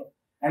cheaper,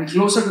 and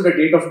closer to the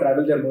date of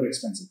travel, they're more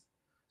expensive.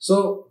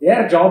 So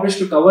their job is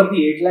to cover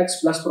the 8 lakhs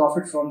plus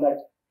profit from that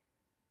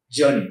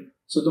journey.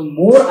 So the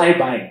more I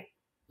buy,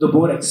 the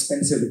more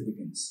expensive it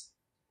becomes.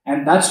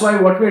 And that's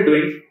why what we're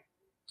doing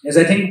is,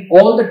 I think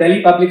all the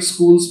Delhi public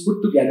schools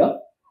put together,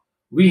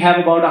 we have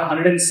about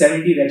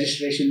 170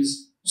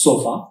 registrations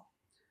so far.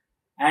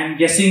 And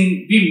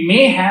guessing we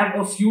may have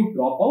a few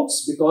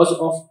dropouts because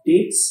of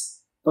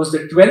dates, because the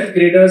 12th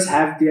graders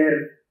have their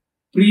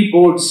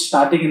pre-boards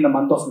starting in the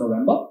month of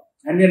November,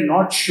 and we're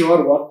not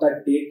sure what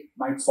that date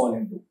might fall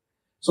into.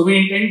 So we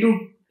intend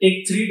to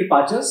take 3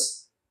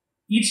 departures.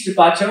 Each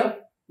departure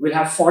will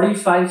have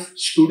 45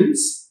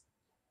 students,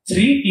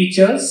 3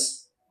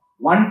 teachers,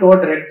 1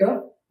 tour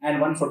director, and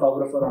 1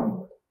 photographer on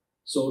board.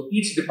 So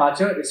each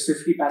departure is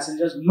 50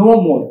 passengers,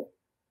 no more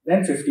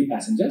than 50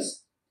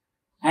 passengers.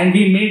 And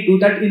we may do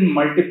that in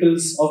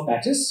multiples of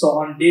batches. So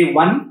on day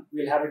 1,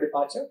 we'll have a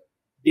departure.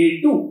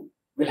 Day 2,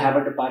 we'll have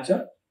a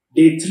departure.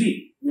 Day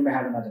 3, we may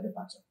have another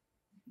departure.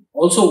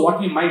 Also,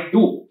 what we might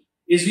do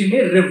is we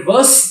may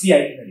reverse the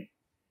itinerary.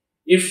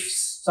 If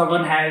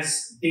someone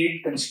has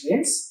date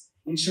constraints,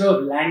 instead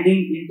of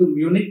landing into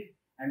Munich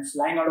and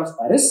flying out of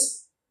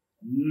Paris,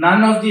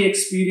 none of the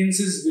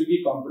experiences will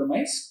be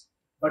compromised.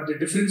 But the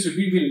difference will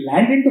be we'll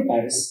land into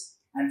Paris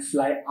and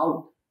fly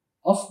out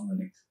of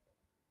Munich.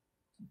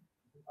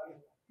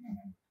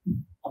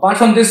 Apart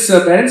from this,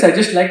 parents, I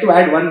just like to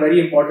add one very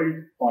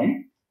important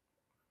point,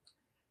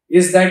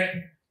 is that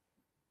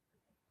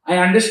I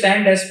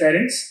understand as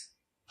parents,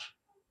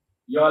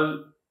 you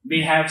all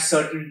may have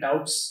certain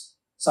doubts,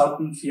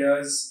 certain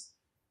fears.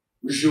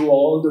 You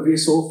all the way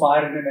so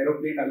far in an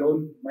aeroplane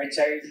alone, my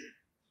child.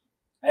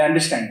 I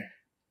understand it.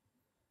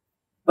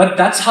 But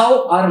that's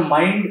how our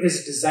mind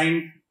is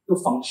designed to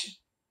function.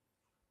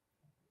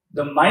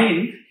 The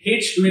mind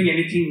hates doing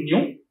anything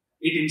new.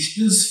 It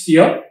instills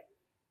fear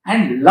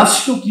and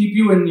loves to keep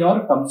you in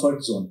your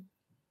comfort zone.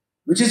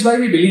 Which is why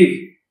we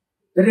believe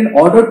that in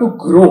order to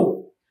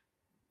grow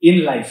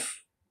in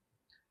life,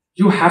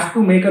 you have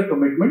to make a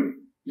commitment.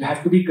 You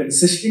have to be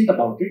consistent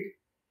about it.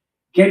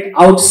 Get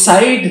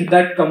outside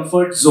that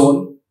comfort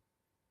zone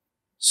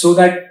so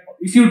that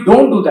if you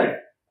don't do that,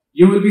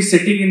 you will be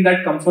sitting in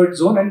that comfort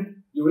zone and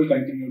you will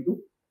continue to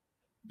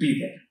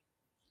be there.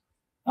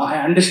 Now,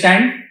 I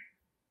understand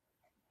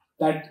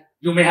that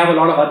you may have a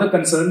lot of other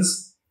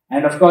concerns,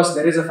 and of course,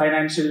 there is a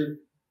financial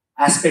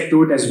aspect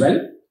to it as well.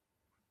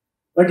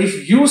 But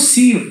if you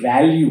see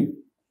value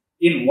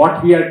in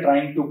what we are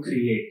trying to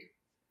create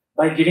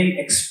by giving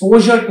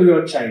exposure to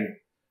your child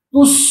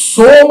to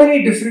so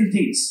many different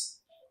things,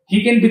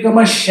 he can become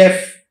a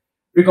chef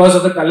because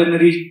of the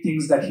culinary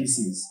things that he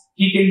sees.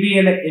 He can be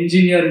an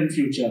engineer in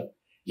future.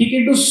 He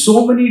can do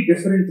so many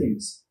different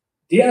things.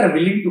 They are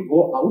willing to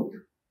go out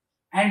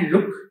and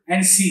look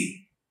and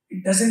see.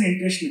 It doesn't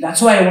interest me.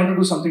 That's why I want to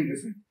do something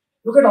different.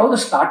 Look at all the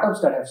startups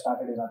that have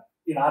started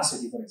in our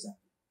city, for example.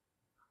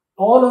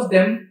 All of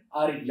them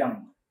are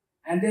young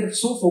and they're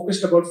so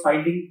focused about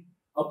finding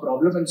a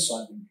problem and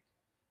solving it.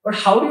 But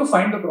how do you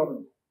find the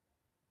problem?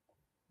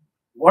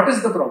 What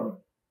is the problem?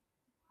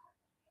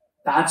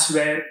 That's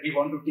where we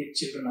want to take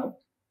children out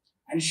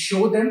and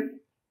show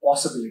them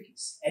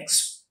possibilities,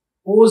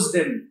 expose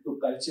them to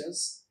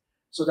cultures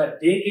so that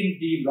they can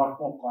be a lot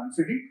more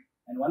confident.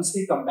 And once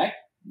they come back,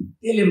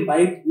 they'll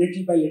imbibe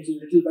little by little,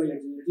 little by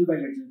little, little by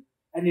little.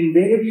 And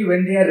invariably,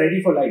 when they are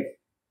ready for life,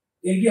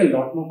 they'll be a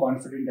lot more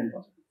confident and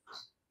positive.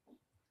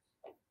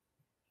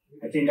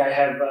 I think I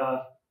have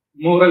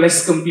more or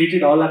less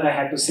completed all that I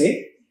had to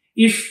say.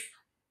 If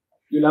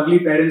you lovely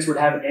parents would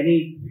have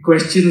any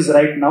questions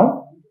right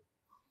now,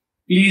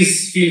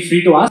 please feel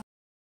free to ask.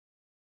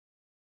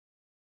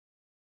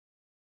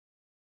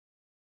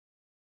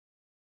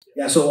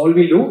 Yeah, so all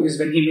we'll do is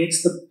when he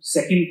makes the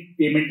second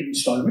payment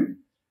installment,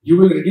 you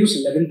will reduce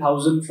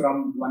 11,000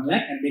 from 1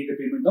 lakh and make the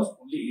payment of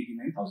only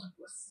 89,000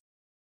 plus.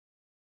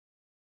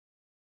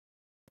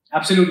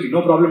 Absolutely,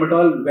 no problem at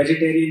all.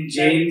 Vegetarian,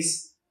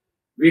 Jains,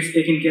 we've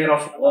taken care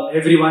of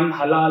everyone,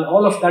 halal,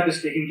 all of that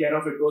is taken care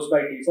of. It goes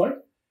by default.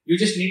 You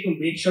just need to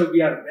make sure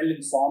we are well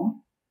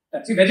informed.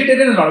 See,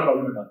 vegetarian is not a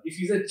problem at all. If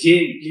he's a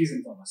Jain, please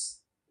inform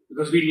us.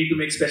 Because we need to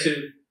make special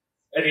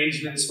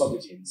arrangements for the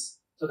Jains.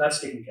 So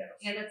that's taken care of.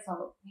 Yeah, that's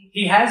all.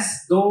 He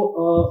has,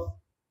 though,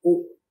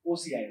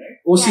 OCI, right?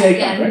 OCI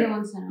card,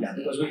 right? Yeah,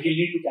 because we'll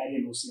need to carry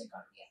an OCI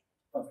card. Yeah.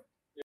 Perfect.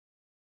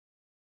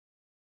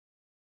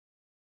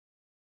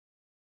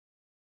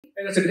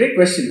 And that's a great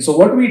question. So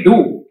what we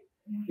do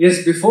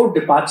is before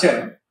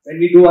departure, when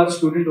we do our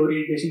student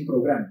orientation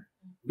program,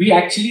 we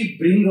actually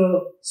bring a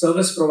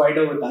service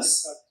provider with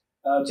us.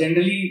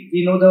 Generally,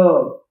 we know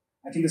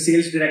the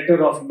sales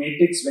director of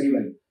Matix very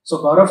well. So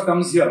Gaurav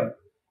comes here,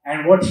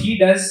 and what he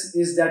does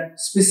is that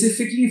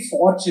specifically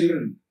for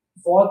children,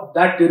 for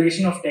that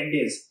duration of 10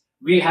 days,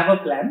 we'll have a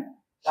plan.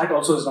 That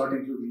also is not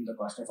included in the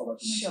cost. I forgot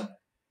to mention that.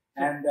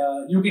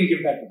 And you can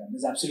give that to them.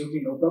 There's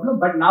absolutely no problem.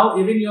 But now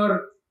even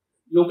your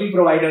local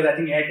providers, I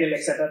think Airtel,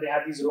 etc., they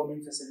have these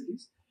roaming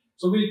facilities.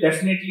 So we'll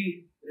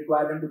definitely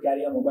require them to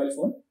carry a mobile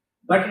phone.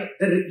 But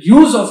the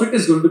use of it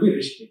is going to be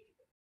restricted.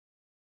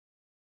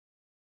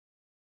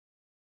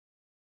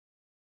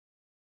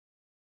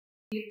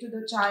 To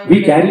the child.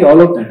 We carry all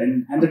of that,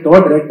 and the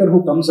tour director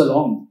who comes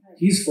along,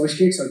 he's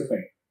first aid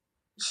certified.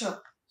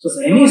 Sure.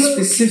 So any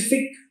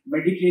specific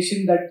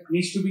medication that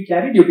needs to be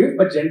carried, you give,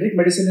 but generic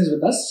medicine is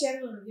with us.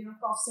 General,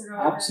 cough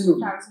syrup.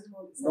 Absolutely.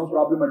 No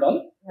problem at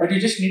all. Yeah. But you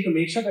just need to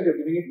make sure that you're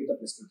giving it with a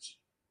prescription.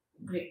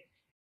 Great.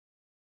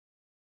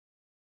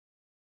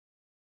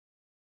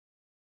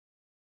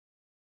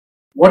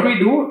 What we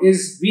do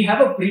is we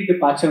have a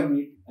pre-departure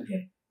meet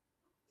again.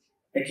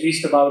 At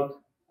least about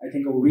I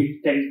think a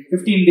week, 10,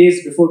 15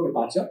 days before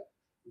departure,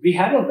 we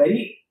have a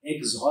very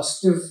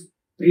exhaustive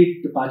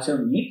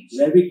pre-departure meet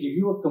where we give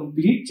you a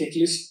complete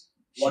checklist,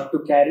 what to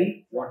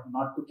carry, what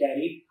not to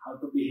carry, how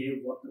to behave,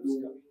 what to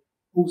do,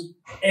 who's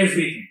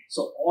everything.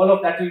 So all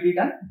of that will be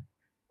done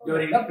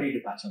during a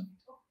pre-departure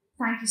meet.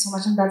 Thank you so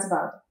much, and that's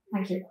about it.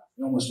 Thank you.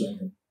 You're most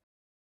welcome.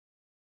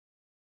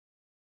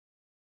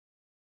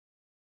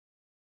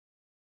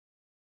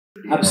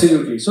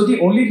 Absolutely. So the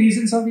only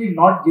reasons are we're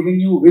not giving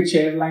you which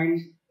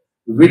airline,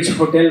 which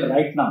hotel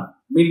right now.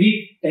 I mean,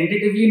 we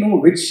tentatively know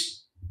which,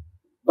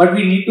 but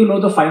we need to know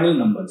the final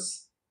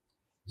numbers.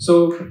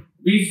 So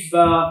we've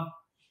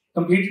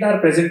completed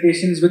our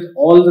presentations with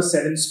all the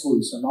 7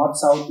 schools. So North,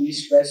 South,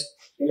 East, West,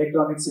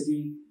 Electronic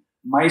City,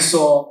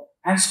 Mysore,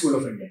 and School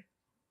of India.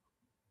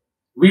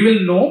 We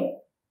will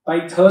know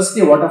by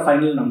Thursday what our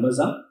final numbers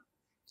are.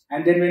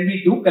 And then when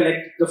we do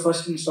collect the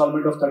first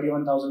installment of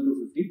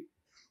 31,250,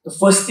 the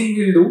first thing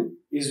we'll do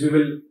is we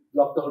will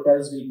block the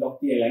hotels, we'll block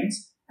the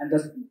airlines,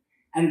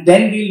 and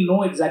then we'll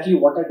know exactly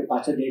what our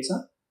departure dates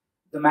are.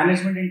 The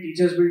management and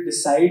teachers will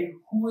decide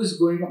who is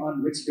going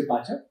on which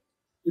departure,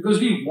 because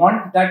we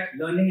want that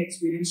learning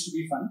experience to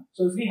be fun.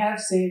 So if we have,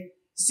 say,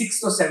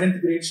 6th or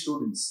 7th grade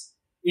students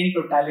in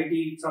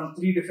totality from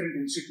 3 different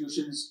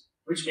institutions,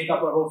 which make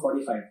up about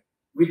 45,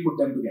 we'll put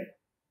them together.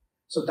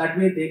 So that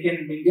way they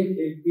can mingle,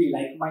 they'll be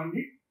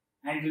like-minded,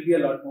 and it will be a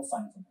lot more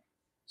fun for them.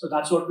 So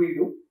that's what we'll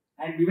do.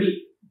 And we will,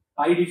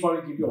 by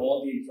default, give you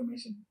all the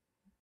information.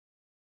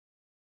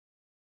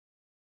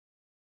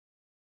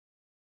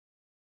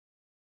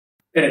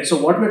 Correct.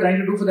 So what we're trying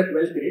to do for the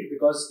 12th grade,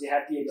 because they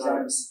have the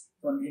exams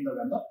in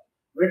November,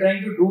 we're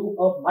trying to do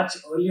a much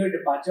earlier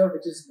departure,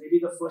 which is maybe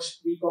the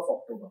first week of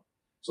October.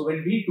 So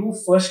when we do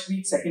first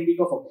week, second week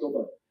of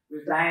October,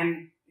 we'll try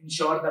and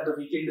ensure that the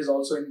weekend is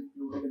also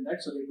included in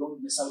that, so they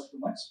don't miss out too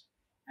much.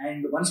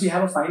 And once we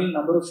have a final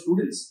number of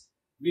students,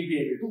 we'll be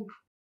able to.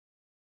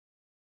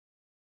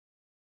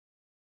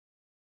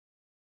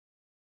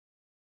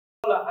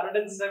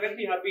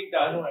 170 have been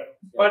done,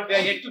 but they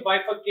are yet to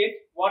bifurcate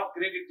what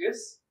grade it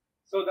is.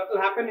 So that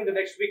will happen in the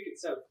next week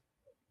itself.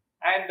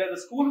 And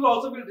the school will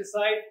also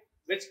decide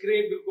which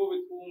grade will go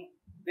with whom.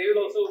 They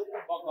will also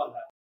work on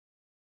that.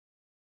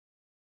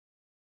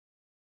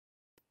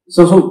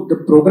 So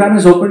the program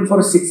is open for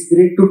 6th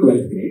grade to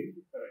 12th grade.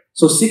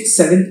 So 6th,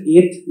 7th,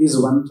 8th is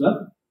one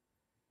club.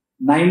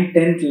 9th,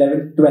 10th,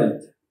 11th,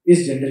 12th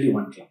is generally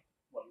one club.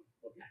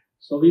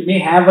 So we may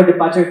have a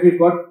departure if we've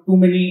got too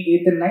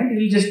many 8th and 9th, it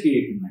will just be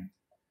 8th and 9th.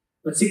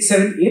 But 6th,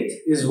 7th, 8th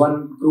is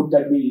one group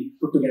that we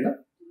put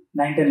together.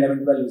 9th, 10th,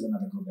 11th, 12th is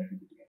another group that we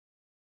put together.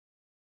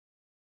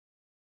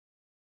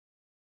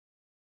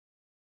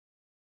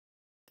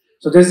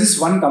 So there's this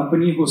one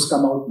company who's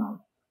come out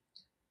now.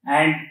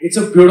 And it's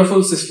a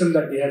beautiful system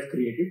that they have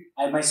created.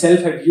 I myself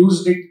have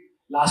used it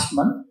last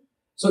month.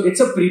 So it's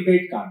a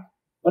prepaid card.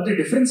 But the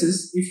difference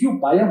is, if you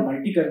buy a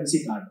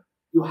multi-currency card,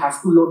 you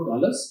have to load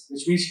dollars,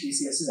 which means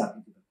TCS is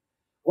applicable.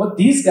 What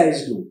these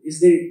guys do is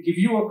they give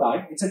you a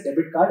card, it's a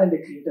debit card, and they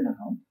create an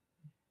account.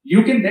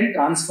 You can then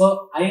transfer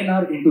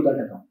INR into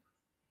that account.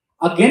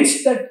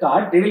 Against that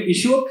card, they will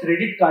issue a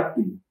credit card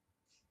to you.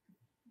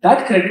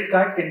 That credit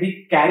card can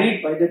be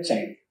carried by the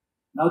child.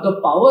 Now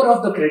the power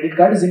of the credit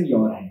card is in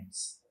your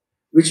hands,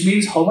 which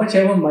means how much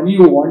ever money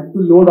you want to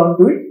load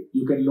onto it,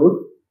 you can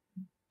load.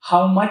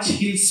 How much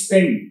he'll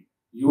spend,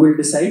 you will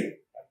decide.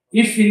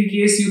 If in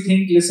case you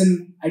think,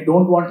 listen, I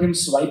don't want him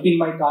swiping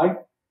my card,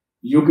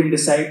 you can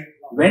decide.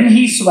 When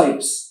he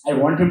swipes, I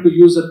want him to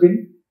use a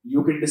PIN,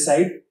 you can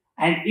decide.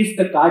 And if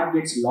the card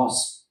gets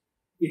lost,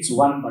 it's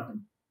one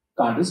button.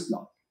 Card is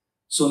blocked.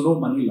 So no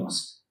money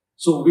lost.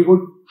 So we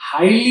would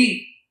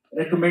highly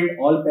recommend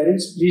all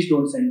parents, please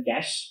don't send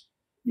cash.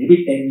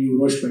 Maybe 10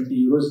 euros,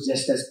 20 euros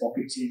just as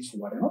pocket change for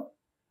whatever.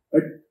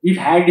 But we've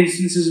had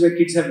instances where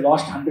kids have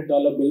lost $100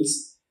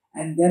 bills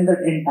and then the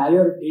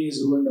entire day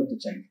is ruined of the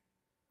child.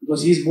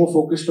 Because he's more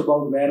focused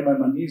about where my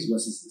money is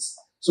versus this.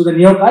 So the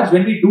neo cards,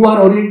 when we do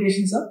our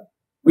orientation, sir,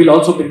 we'll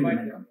also bring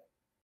money on.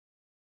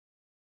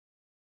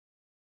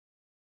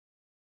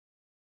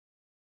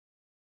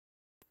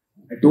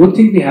 I don't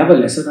think we have a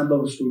lesser number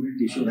of student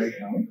issue right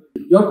now.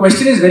 Your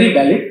question is very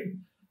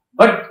valid,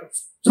 but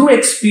through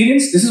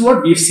experience, this is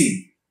what we've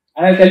seen.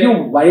 And I'll tell you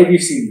why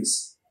we've seen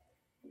this.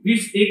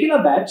 We've taken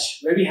a batch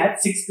where we had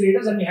 6th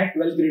graders and we had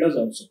 12th graders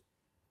also.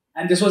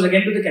 And this was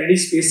again to the Kennedy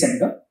Space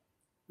Center.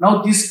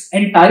 Now this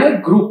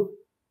entire group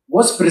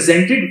was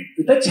presented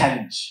with a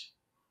challenge.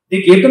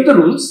 They gave them the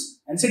rules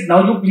and said,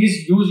 now you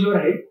please use your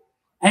head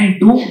and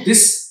do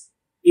this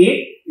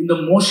A in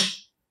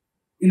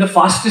the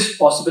fastest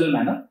possible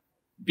manner.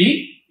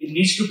 B, it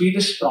needs to be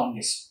the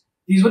strongest.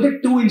 These were the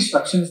 2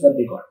 instructions that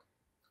they got.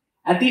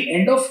 At the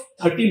end of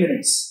 30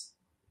 minutes,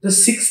 the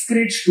 6th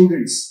grade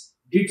students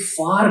did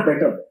far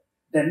better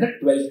than the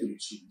 12th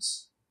grade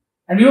students.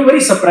 And we were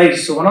very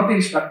surprised. So one of the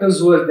instructors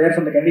who was there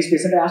from the Kennedy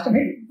Space Center asked him,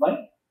 hey, why?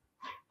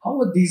 How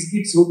are these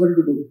kids so well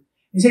to do?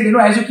 He said,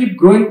 as you keep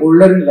growing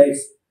older in life,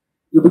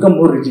 you become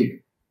more rigid.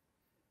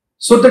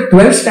 So the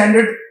 12th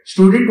standard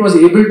student was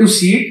able to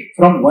see it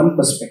from one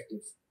perspective.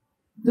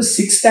 the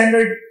sixth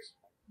standard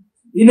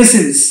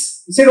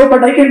innocence. He said, oh,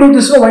 but I can do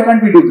this. Oh, why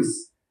can't we do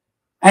this?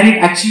 And it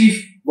actually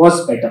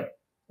was better.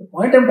 The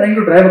point I'm trying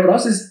to drive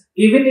across is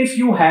even if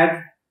you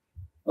have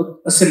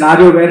a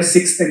scenario where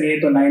 6th and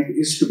 8th or 9th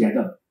is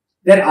together,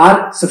 there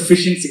are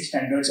sufficient 6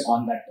 standards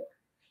on that tour.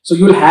 So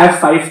you'll have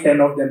 5,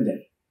 10 of them there.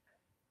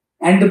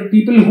 And the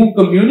people who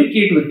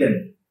communicate with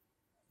them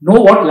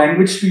know what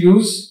language to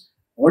use,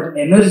 what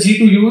energy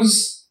to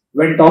use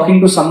when talking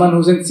to someone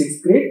who's in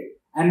 6th grade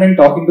and when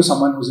talking to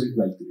someone who's in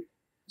 12th grade.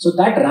 So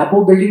that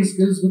rapport building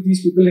skills with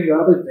these people in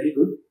Europe is very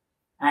good.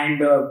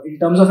 And in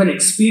terms of an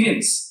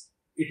experience,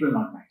 it will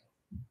not matter.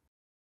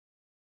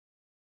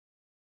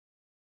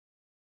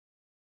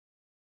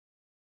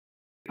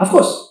 Of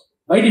course,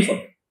 by default,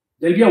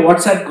 there will be a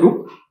WhatsApp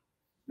group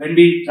when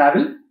we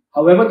travel.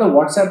 However, the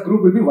WhatsApp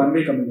group will be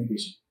one-way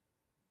communication.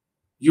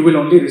 You will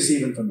only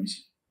receive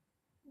information.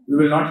 We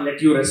will not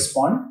let you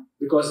respond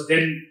because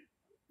then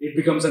it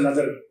becomes a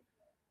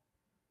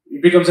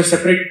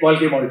separate ball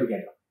game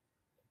altogether.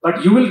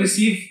 But you will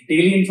receive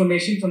daily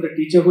information from the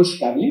teacher who's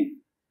traveling.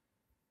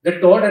 The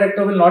tour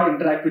director will not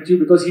interact with you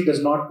because he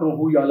does not know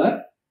who you all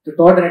are. The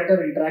tour director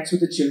interacts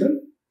with the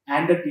children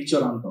and the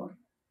teacher on tour.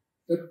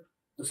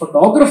 The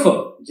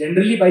photographer,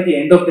 generally by the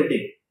end of the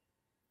day,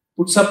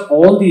 puts up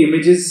all the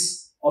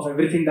images of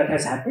everything that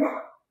has happened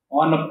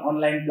on an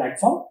online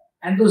platform,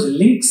 and those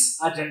links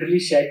are generally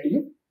shared to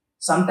you.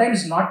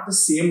 Sometimes not the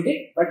same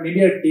day, but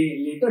maybe a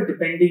day later,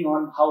 depending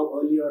on how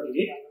early or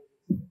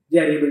late they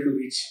are able to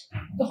reach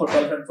the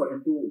hotel room for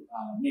him to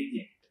make the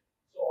edit.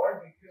 So all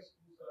DPS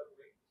schools are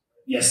doing?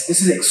 Yes,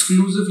 this is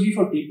exclusively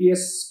for DPS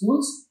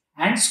schools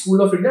and School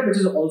of India, which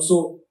is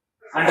also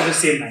under the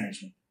same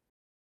management.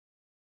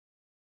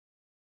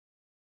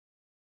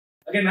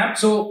 Okay, ma'am.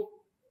 So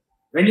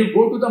when you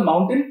go to the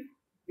mountain,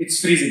 it's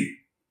freezing.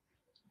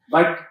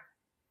 But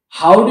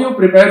how do you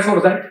prepare for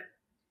that?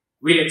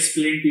 We'll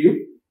explain to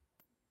you.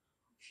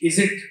 Is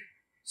it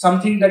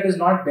something that is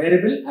not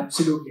bearable?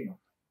 Absolutely not.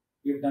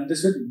 We've done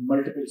this with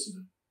multiple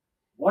students.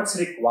 What's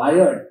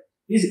required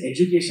is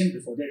education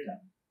before they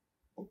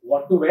travel.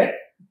 What to wear,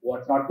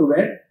 what not to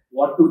wear,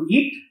 what to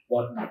eat,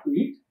 what not to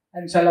eat.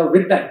 And inshallah,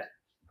 with that,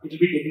 it will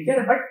be taken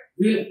care of. But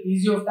we'll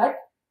ease you of that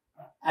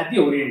at the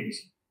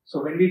orientation.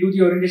 So when we do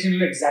the orientation,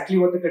 we'll know exactly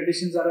what the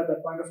conditions are at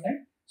that point of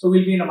time. So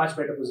we'll be in a much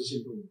better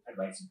position to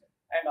advise you.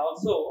 And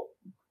also,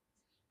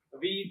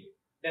 we,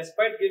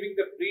 despite giving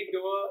the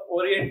pre-tour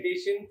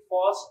orientation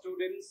for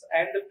students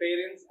and the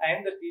parents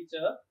and the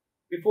teacher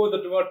before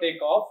the tour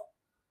take off,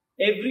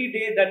 every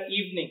day that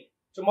evening,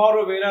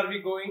 tomorrow where are we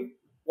going,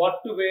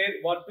 what to wear,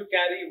 what to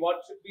carry,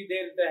 what should be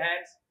there in their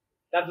hands,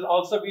 that will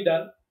also be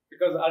done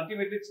because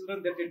ultimately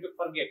children they tend to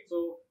forget.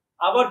 So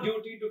our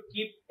duty to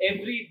keep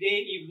every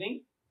day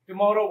evening,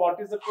 tomorrow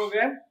what is the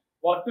program,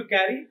 what to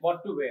carry,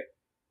 what to wear.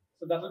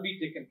 So that will be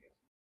taken care.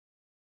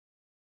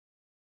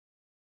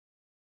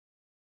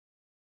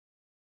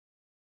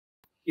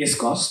 Yes,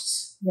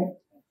 costs. Yeah.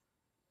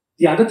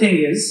 The other thing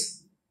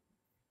is,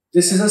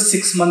 this is a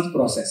 6-month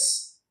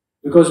process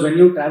because when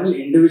you travel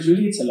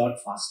individually, it's a lot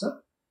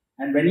faster.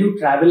 And when you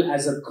travel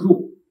as a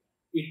group,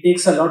 it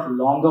takes a lot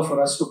longer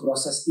for us to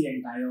process the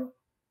entire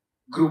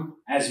group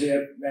as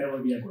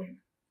wherever we are going.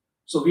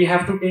 So we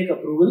have to take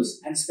approvals,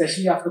 and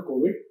especially after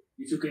COVID,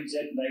 if you can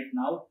check right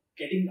now,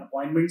 getting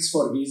appointments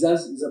for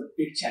visas is a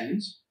big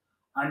challenge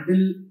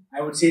until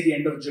I would say the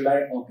end of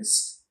July,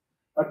 August.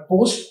 But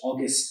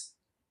post-August,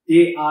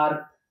 they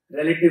are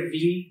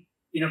relatively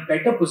in a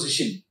better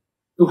position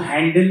to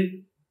handle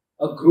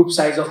a group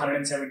size of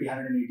 170,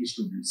 180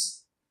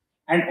 students.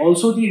 And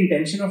also the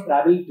intention of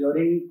travel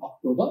during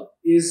October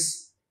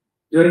is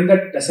during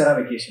the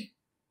Dasara vacation.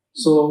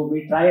 So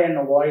we try and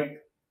avoid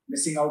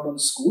missing out on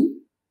school,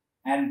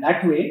 and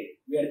that way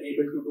we are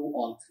able to do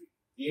all three.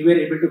 A, we are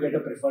able to get a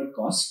preferred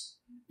cost.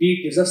 B,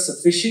 it gives us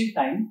sufficient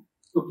time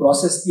to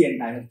process the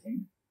entire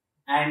thing.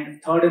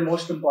 And third and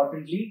most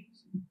importantly,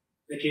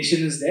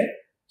 vacation is there.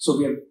 So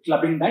we are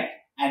clubbing that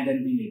and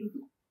then being able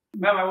to.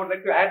 Ma'am, I would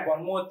like to add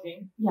one more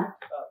thing. Yeah.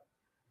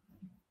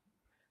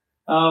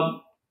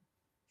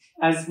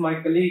 As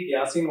my colleague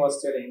Yasin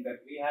was telling that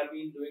we have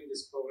been doing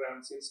this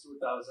program since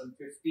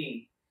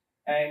 2015,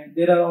 and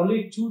there are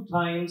only 2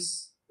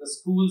 times the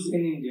schools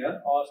in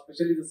India, or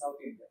especially the South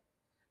India,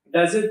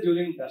 does it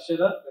during Dashera,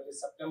 that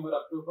is September,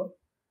 October,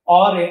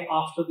 or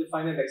after the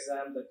final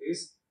exam, that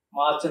is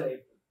March and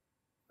April,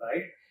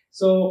 right?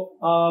 So,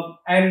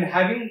 and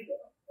having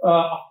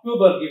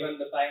October given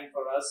the time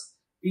for us,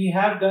 we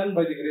have done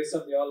by the grace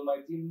of the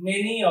Almighty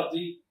many of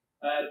the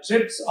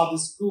trips of the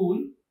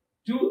school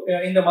to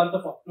in the month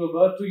of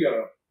October to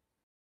Europe.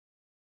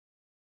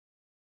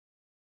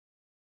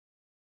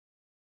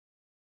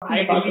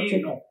 I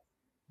believe no.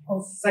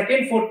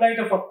 Second fortnight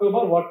of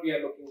October, what we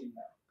are looking in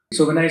now.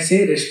 So when I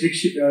say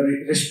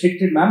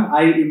restricted, ma'am,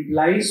 I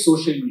imply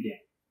social media,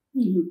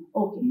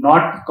 Okay.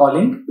 not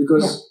calling,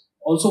 because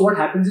also what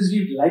happens is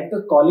we like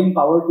the calling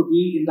power to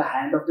be in the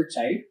hand of the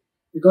child,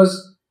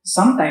 because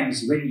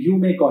sometimes when you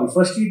may call,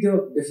 firstly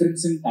the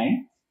difference in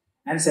time,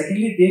 and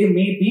secondly they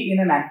may be in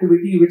an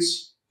activity which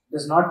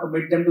does not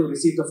permit them to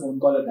receive the phone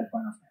call at that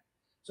point of time.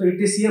 So if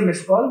they see a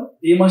missed call,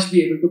 they must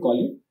be able to call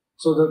you.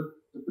 So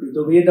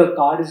the way the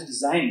card is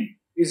designed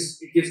is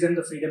it gives them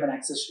the freedom and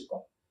access to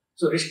call.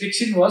 So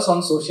restriction was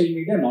on social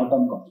media, not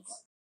on call.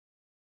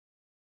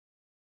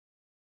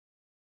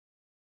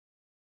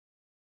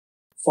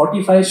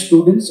 45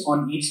 students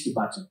on each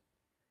departure.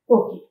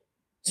 Okay.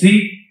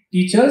 3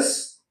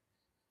 teachers,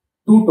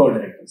 2 tour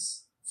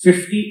directors.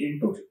 50 in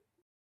total.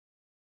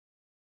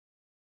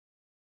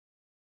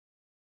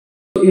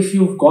 So if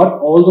you've got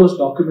all those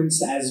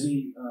documents as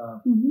we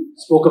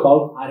spoke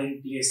about are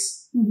in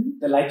place,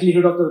 the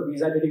likelihood of the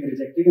visa getting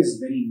rejected is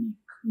very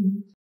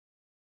meek.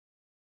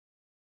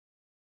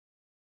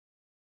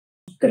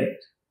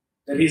 Correct.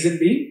 The reason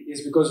being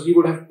is because we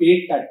would have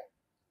paid that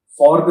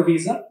for the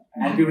visa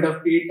and we would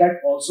have paid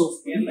that also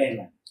for the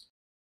airline.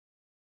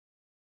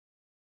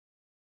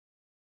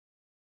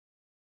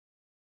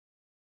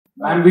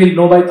 And we'll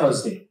know by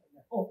Thursday.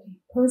 Okay.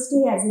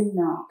 Thursday as in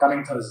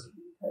Coming Thursday.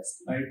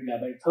 Thursday. Right? Yeah,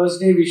 by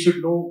Thursday we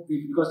should know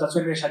because that's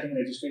when we're shutting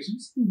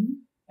registrations.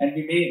 And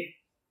we may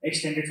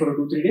extend it for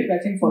 2-3 days. I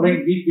think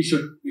following week we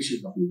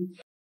should know.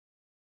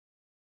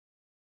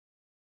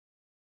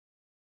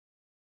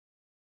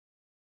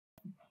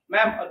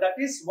 Ma'am, that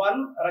is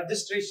one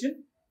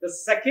registration. The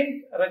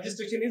second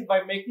registration is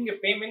by making a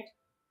payment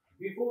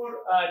before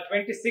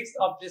 26th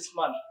of this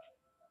month.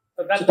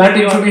 So that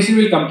information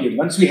will come to you.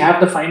 Once we have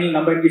the final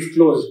number and we've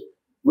closed,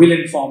 we'll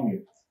inform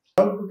you.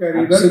 How to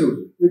carry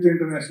that with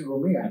international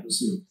roaming?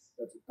 Absolutely.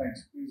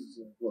 Thanks. Please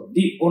go on.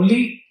 The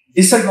only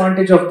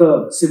disadvantage of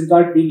the SIM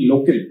card being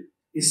local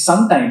is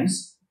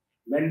sometimes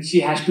when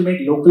she has to make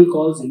local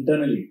calls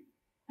internally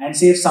and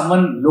say if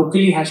someone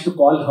locally has to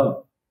call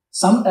her,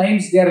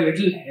 sometimes they are a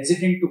little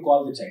hesitant to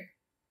call the child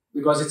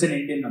because it's an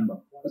Indian number.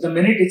 But the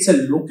minute it's a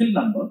local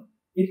number,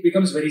 it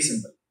becomes very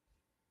simple.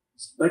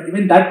 But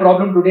even that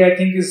problem today I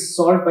think is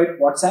solved by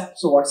WhatsApp.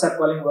 So WhatsApp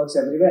calling works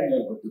everywhere and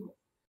you're good to go.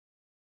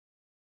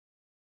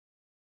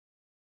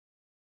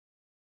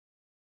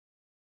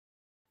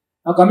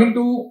 Now coming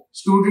to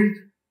student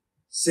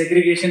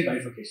segregation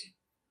bifurcation.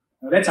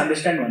 Now let's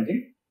understand one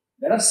thing.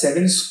 There are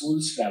 7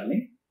 schools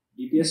traveling.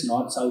 DPS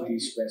North, South,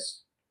 East,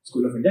 West,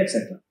 School of India,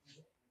 etc.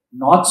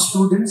 North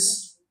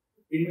students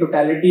in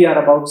totality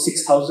are about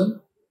 6,000,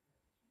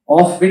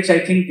 of which I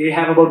think they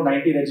have about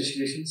 90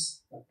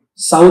 registrations.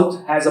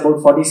 South has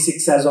about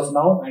 46 as of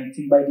now, and I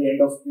think by the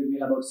end of we'll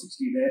have about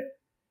 60 there.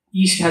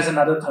 East has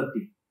another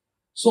 30.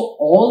 So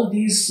all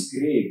these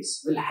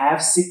grades will have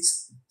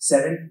 6th,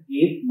 7th,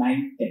 8th,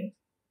 9th, 10th.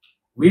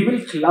 We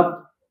will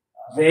club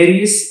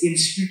various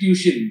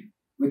institutions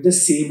with the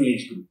same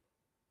age group.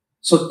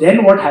 So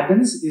then what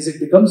happens is it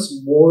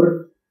becomes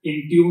more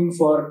in tune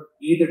for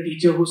the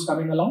teacher who's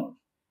coming along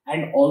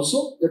and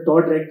also the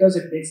tour directors.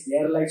 It makes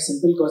their life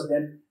simple because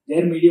then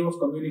their medium of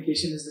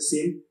communication is the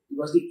same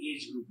because the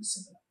age group is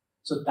similar.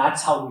 So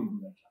that's how we do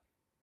that.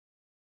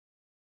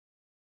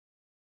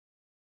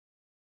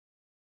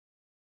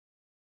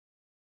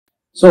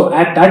 So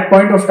at that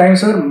point of time,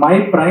 sir,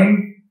 my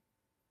prime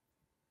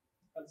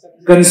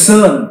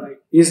concern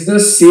is the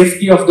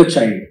safety of the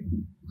child,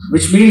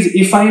 which means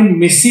if I'm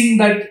missing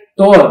that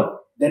tour,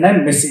 then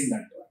I'm missing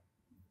that tour.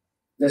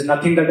 There's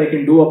nothing that I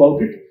can do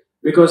about it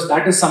because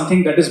that is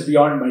something that is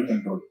beyond my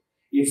control.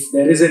 If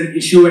there is an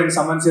issue and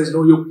someone says,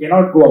 no, you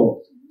cannot go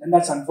out, then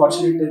that's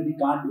unfortunate that we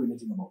can't do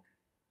anything about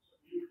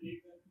it.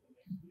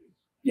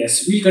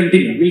 Yes, we'll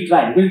continue. We'll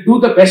try. We'll do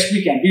the best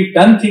we can. We've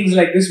done things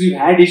like this. We've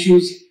had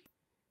issues.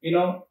 You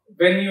know,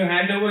 when you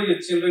hand over your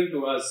children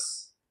to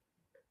us,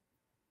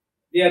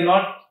 they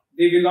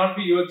will not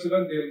be your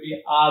children, they will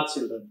be our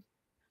children.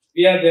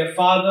 We are their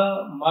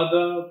father,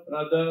 mother,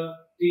 brother,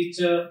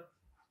 teacher,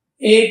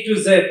 A to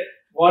Z,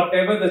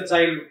 whatever the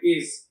child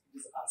is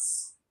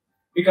us.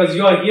 Because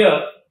you are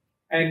here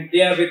and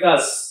they are with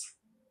us.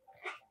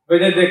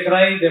 Whether they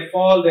cry, they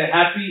fall, they're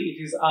happy,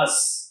 it is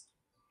us.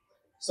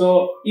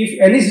 So, if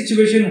any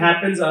situation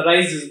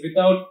arises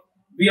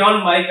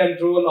beyond my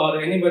control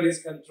or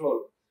anybody's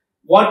control,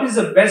 what is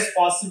the best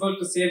possible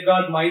to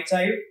safeguard my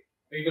child?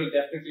 We will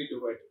definitely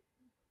do it.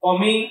 For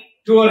me,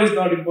 tour is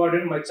not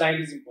important, my child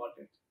is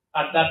important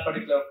at that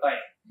particular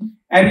time.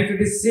 And if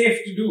it is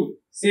safe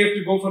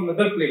to go from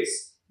another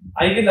place,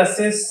 I will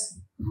assess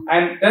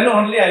and then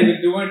only I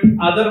will do it.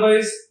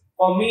 Otherwise,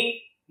 for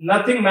me,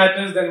 nothing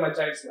matters than my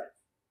child's life.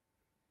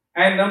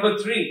 And number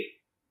 3,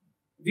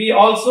 we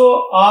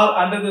also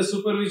are under the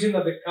supervision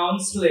of the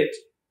consulate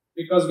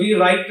because we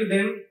write to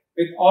them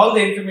with all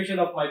the information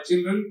of my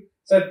children.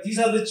 So these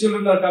are the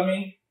children that are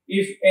coming.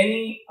 If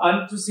any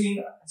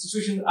unforeseen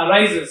situation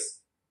arises,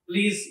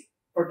 please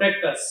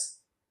protect us.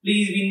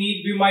 Please,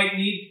 we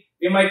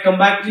might come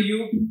back to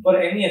you for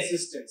any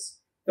assistance.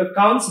 The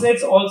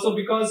consulates also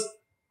because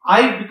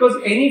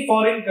any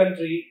foreign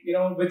country,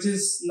 which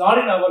is not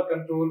in our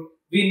control,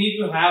 we need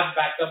to have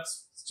backup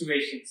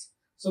situations.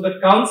 So the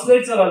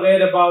consulates are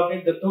aware about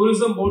it. The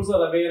tourism boards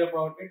are aware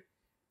about it.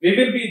 We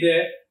will be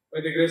there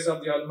by the grace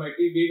of the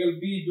Almighty. We will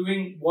be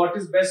doing what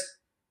is best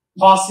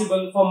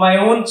possible for my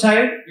own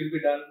child will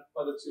be done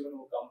for the children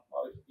who come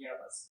near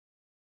us.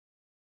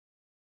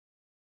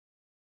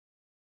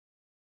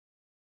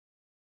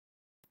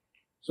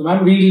 So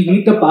ma'am, we'll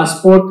need the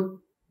passport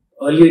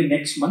early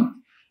next month.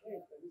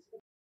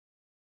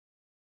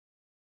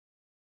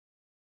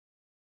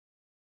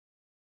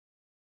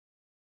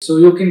 So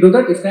you can do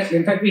that.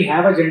 In fact, we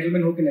have a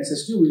gentleman who can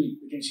assist you.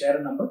 We can share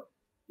a number.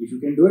 If you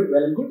can do it,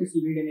 well and good. If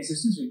you need any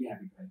assistance, we'll be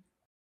happy to help you.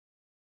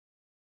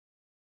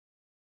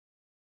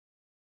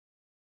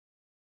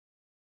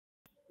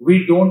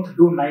 We don't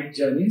do night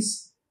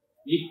journeys.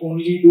 We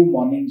only do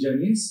morning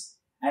journeys.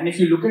 And if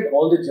you look at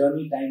all the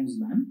journey times,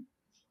 ma'am,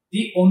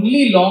 the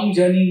only long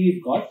journey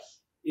we've got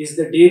is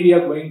the day we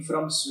are going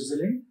from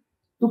Switzerland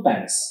to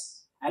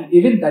Paris. And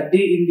even that day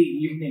in the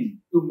evening,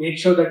 to make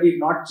sure that we've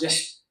not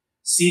just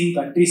seen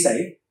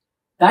countryside,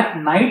 that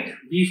night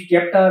we've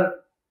kept our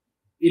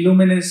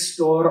illuminous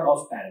tour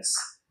of Paris.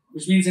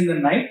 Which means in the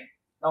night,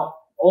 now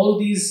all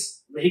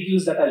these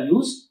vehicles that are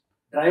used,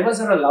 drivers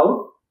are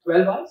allowed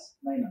 12 hours,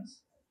 9 hours.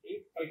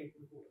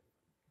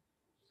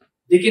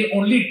 They can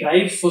only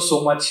drive for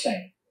so much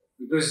time.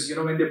 Because, you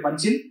know, when they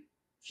punch in,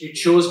 it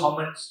shows for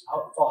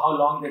how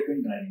long they've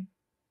been driving.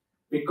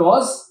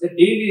 Because the day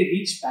we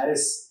reach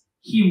Paris,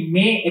 he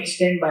may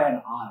extend by an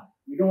hour.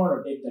 We don't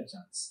want to take that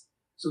chance.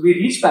 So we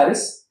reach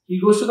Paris, he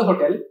goes to the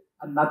hotel,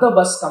 another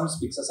bus comes,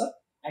 picks us up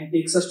and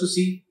takes us to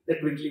see the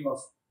twinkling of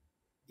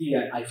the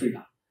Eiffel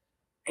Tower.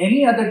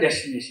 Any other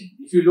destination,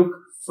 if you look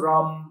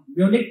from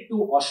Munich to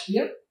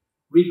Austria,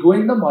 we go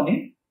in the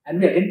morning and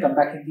we again come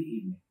back in the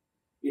evening.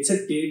 It's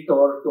a day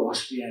tour to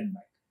Austria and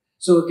back.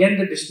 So again,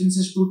 the distance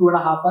is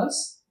 2.5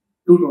 hours,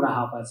 2.5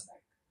 hours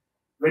back.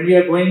 When we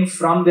are going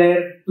from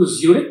there to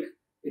Zurich,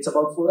 it's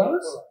about 4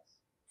 hours.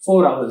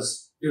 4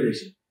 hours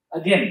duration.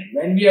 Again,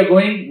 when we are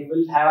going, we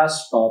will have our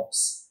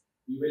stops.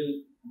 We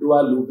will do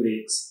our loop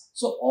breaks.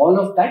 So all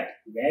of that,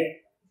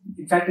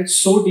 in fact, it's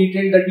so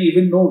detailed that we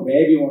even know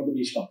where we want to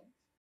be stopping.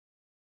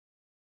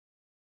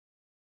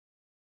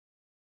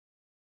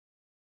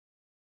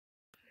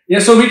 Yeah,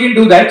 so we can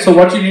do that. So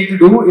what you need to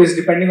do is,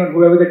 depending on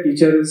whoever the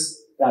teacher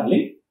is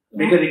traveling,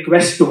 make a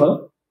request to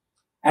her.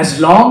 As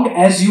long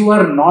as you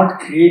are not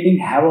creating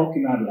havoc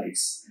in our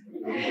lives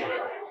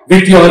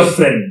with your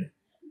friend,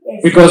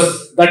 Yes.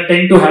 because that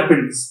tend to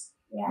happens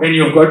Yeah. when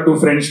you've got two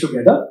friends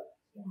together,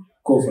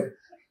 go for it.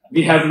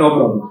 We have no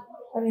problem.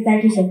 Okay,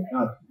 thank you, sir.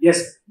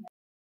 Yes.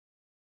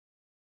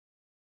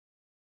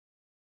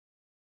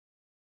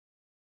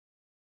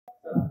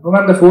 No,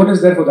 ma'am, the phone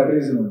is there for that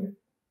reason only.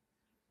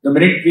 The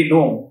minute we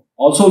know,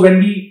 also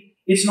when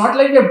it's not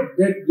like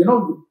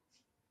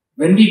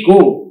when we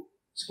go,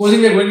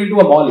 supposing we are going into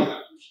a mall,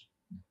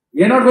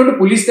 we are not going to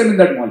police them in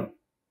that mall.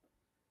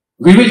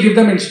 We will give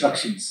them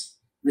instructions,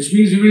 which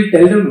means we will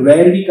tell them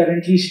where we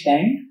currently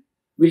stand.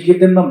 We'll give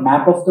them a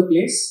map of the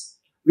place.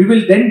 We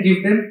will then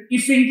give them,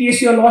 if in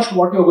case you are lost,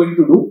 what you are going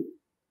to do,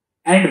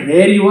 and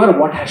where you are,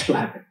 what has to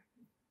happen.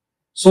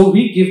 So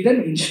we give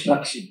them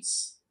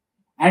instructions,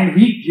 and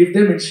we give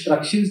them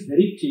instructions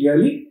very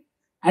clearly.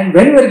 And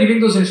when we are giving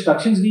those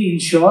instructions, we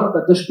ensure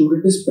that the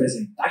student is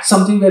present. That's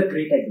something we are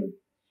great at doing.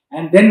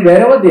 And then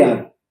wherever they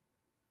are,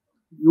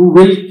 you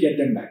will get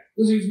them back.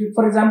 Because if you,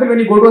 for example, when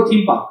you go to a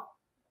theme park,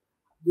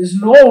 there's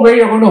no way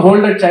you're going to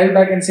hold a child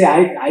back and say,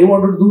 I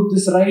want to do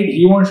this ride,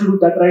 he wants to do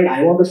that ride,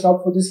 I want to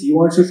shop for this, he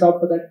wants to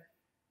shop for that.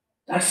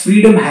 That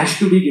freedom has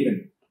to be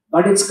given.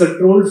 But it's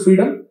controlled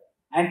freedom.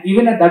 And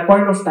even at that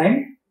point of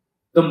time,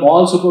 the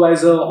mall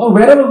supervisor or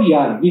wherever we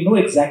are, we know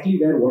exactly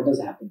where what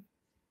has happened.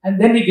 And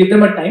then we give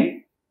them a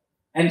time.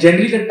 And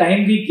generally the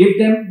time we give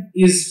them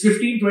is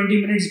 15-20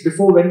 minutes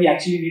before when we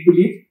actually need to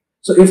leave.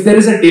 So if there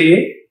is a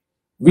delay,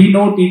 we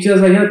know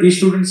teachers are here, these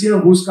students here,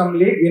 who's come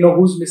late, we know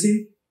who's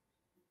missing,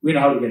 we know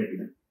how to get it to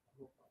them.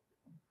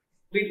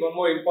 One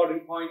more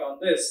important point on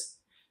this.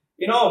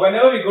 You know,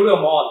 whenever we go to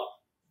a mall,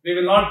 we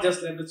will not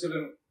just let the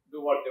children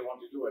do what they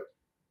want to do it.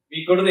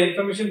 We go to the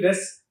information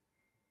desk.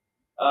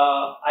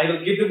 I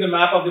will give them the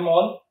map of the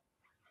mall,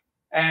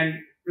 and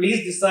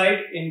please decide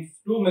in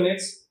 2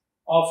 minutes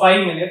or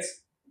 5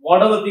 minutes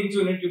what are the things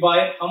you need to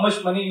buy, how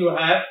much money you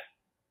have.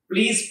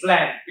 Please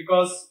plan,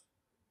 because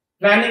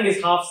planning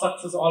is half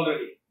success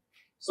already.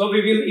 So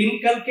we will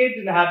inculcate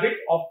the habit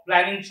of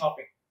planning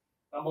shopping.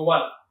 Number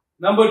one.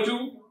 Number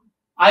two,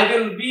 I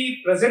will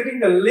be presenting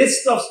the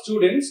list of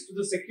students to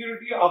the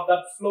security of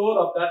that floor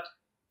of that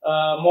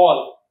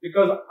mall,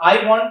 because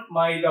I want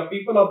the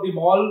people of the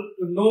mall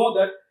to know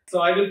that. So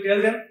I will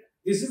tell them,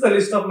 this is the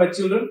list of my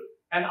children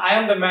and I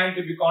am the man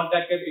to be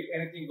contacted if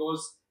anything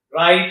goes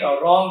right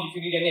or wrong. If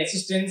you need any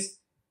assistance,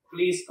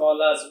 please call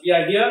us. We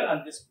are here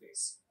at this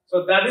place.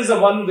 So that is the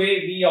one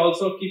way we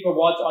also keep a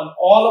watch on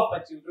all of my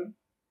children.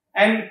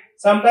 And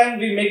sometimes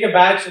we make a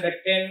batch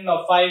like 10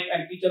 or 5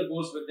 and teacher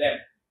goes with them.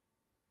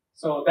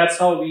 So that's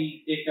how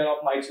we take care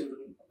of my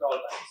children at all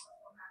times.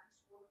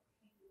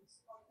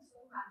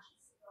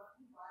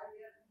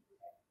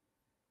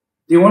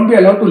 They won't be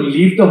allowed to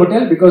leave the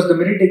hotel because the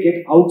minute they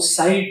get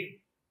outside,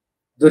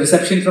 the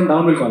reception from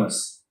down will call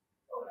us.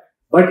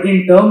 But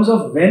in terms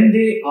of when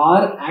they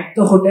are at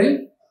the hotel,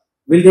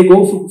 will they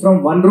go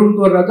from one room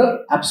to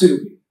another?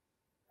 Absolutely.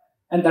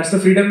 And that's the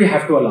freedom we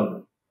have to allow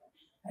them.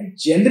 And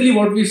generally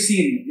what we've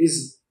seen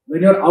is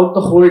when you're out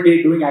the whole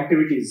day doing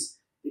activities,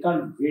 They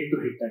can't wait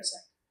to hit that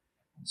sand.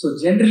 So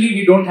generally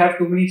we don't have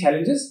too many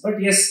challenges,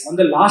 but yes, on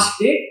the last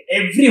day,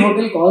 every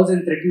hotel calls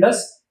and threatened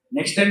us,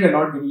 next time we're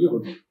not giving you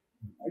hotel.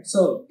 It's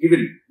a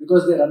given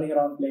because they're running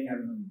around playing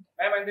having a meeting.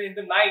 Ma'am, and then in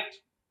the night,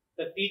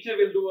 the teacher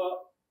will do a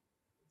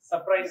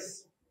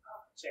surprise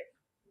check.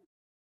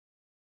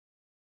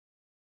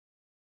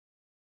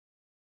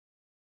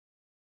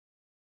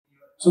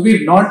 So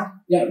we've not,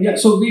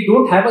 so we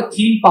don't have a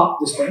theme park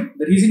this time.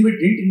 The reason we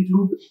didn't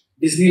include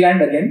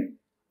Disneyland again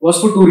was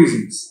for two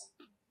reasons.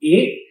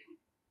 A,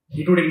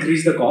 it would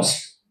increase the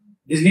cost.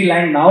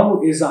 Disneyland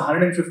now is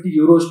 150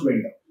 euros to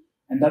enter,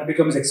 and that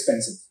becomes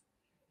expensive,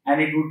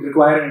 and it would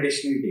require an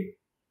additional day.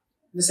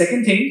 The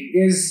second thing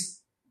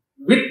is,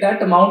 with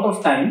that amount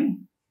of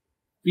time,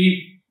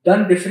 we've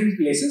done different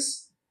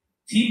places.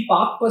 Theme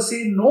park per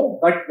se, no,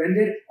 but when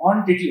they're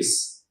on tick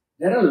lists,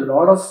 there are a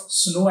lot of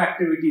snow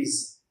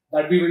activities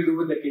that we will do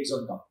with the kids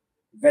on top,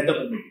 weather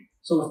permitting.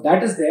 So if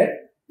that is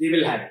there, they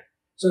will have it.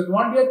 So it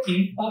won't be a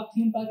theme park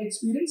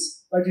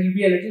experience, but it will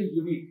be a little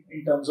unique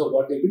in terms of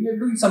what they're doing. They're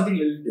doing something a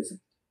little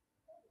different.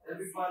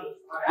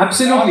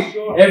 Absolutely.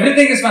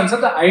 Everything is fun. So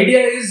the idea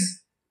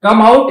is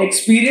come out,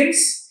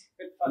 experience,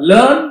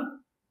 learn,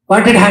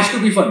 but it has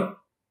to be fun.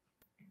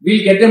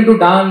 We'll get them to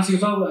dance. You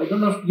saw, I don't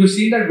know if you've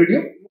seen that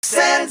video.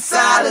 Sense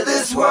out of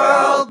this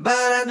world, but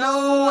I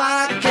know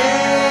I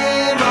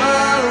came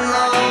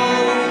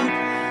alone,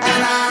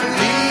 and I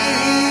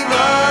leave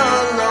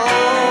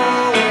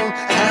alone,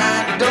 and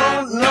I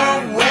don't know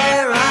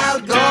where I'll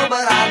go,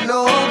 but I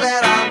know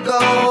that I'll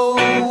go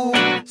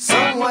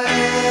somewhere.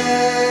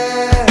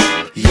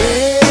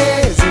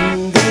 Yeah,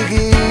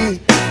 zindagi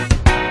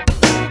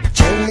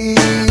chali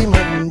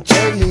man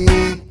chali,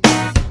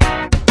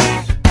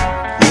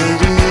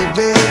 meri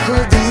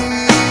bekhudi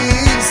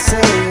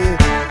se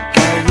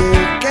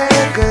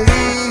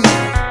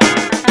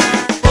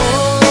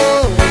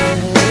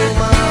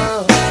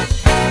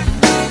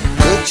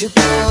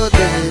तो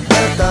दे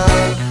बता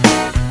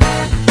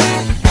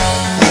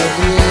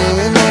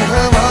अगले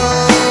हवा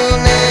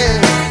ने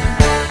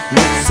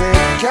मुझसे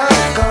क्या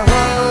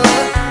कहा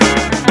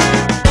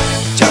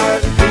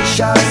चार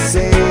दिशा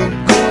से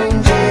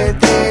गूंजे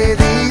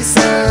तेरी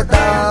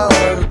सदा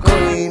और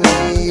कोई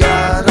नहीं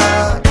यारा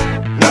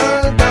ना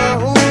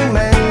हूँ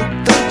मैं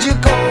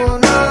तुझको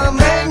ना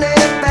मैंने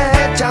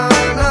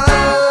पहचाना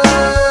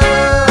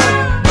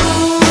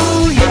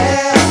Ooh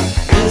yeah,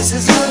 this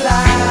is your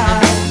life.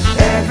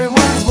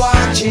 Everyone's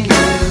watching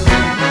you.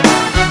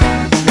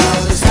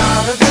 You're the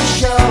star of the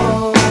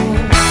show.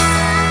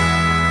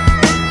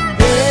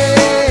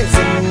 Hey,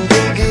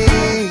 zindagi,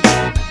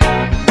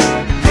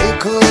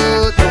 dekho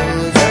to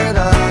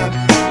zara.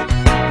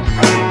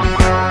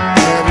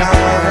 Mera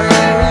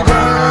hai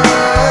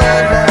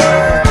gaana,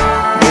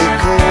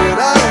 dekho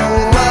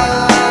rahunga.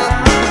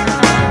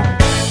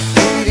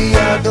 Teri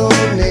yaadon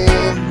ne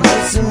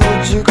bas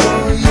mujhko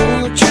यूं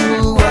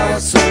छुआ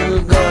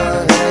सुलगा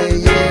है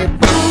ये.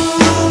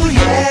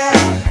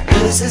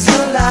 This is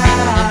your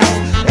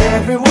life,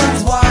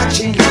 everyone's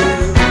watching you.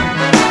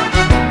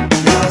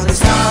 You're the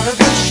star of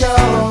the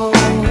show.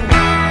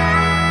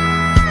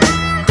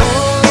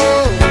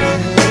 Oh,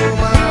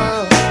 Rehuma,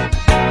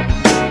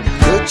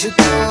 kuch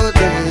to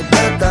de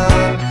bata.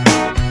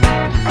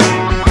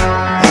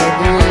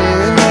 Agle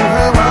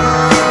hawa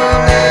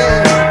ne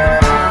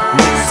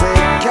mujhse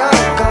kya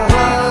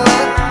kaha.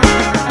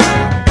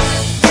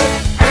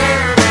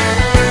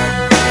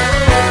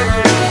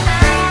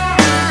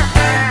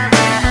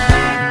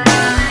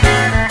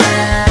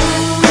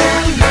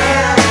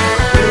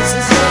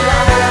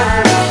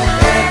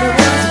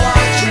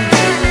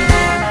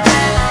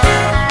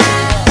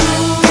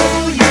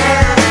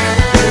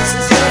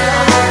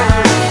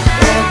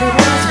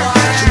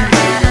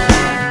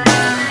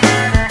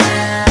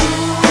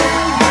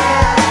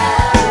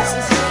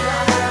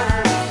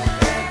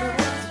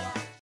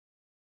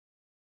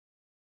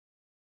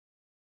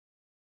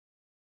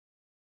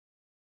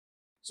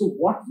 So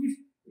what we've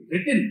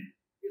written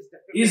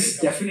is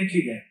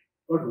definitely there.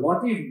 But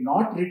what we've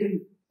not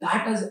written,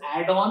 that is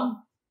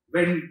add-on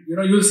when,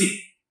 you'll see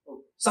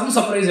some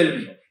surprise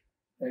element.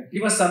 Right?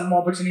 Give us some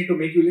opportunity to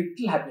make you a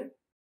little happier.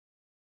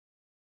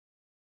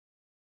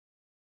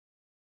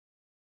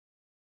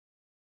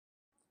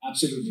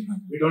 Absolutely not.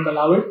 We don't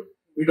allow it.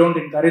 We don't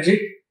encourage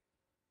it.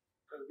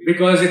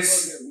 Because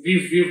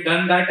we've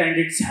done that and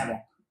it's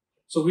havoc.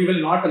 So we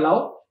will not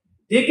allow.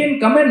 They can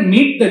come and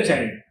meet the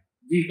child.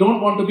 We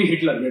don't want to be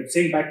Hitler. We're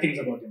saying bad things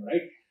about him,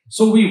 right?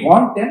 So we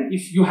want them,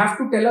 if you have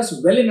to tell us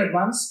well in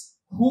advance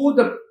who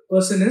the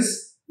person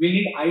is, we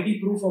need ID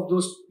proof of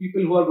those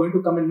people who are going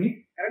to come and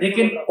meet. They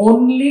can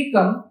only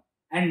come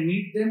and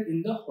meet them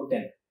in the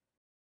hotel.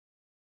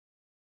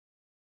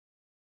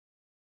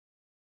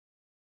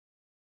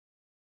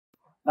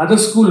 Another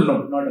school,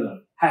 no, not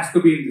allowed. Have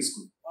to be in this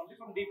school. Only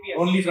from DPS.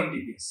 Only from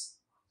DPS.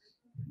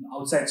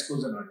 Outside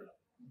schools are not allowed.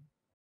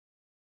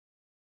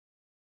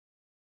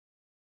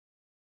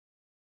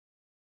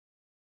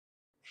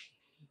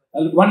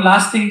 One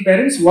last thing,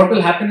 parents, what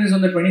will happen is on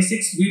the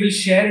 26th, we will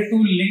share 2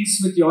 links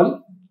with you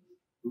all.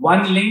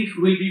 One link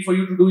will be for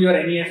you to do your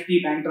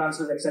NEFT, bank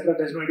transfers, etc.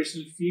 There's no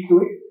additional fee to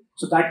it.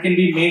 So that can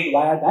be made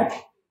via that.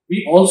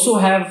 We also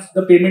have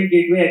the payment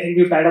gateway. I think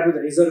we've tied up with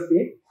Razor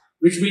Pay,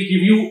 which will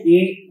give you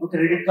a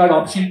credit card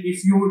option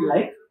if you would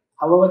like.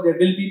 However, there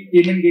will be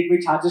payment gateway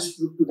charges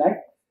to that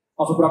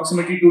of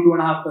approximately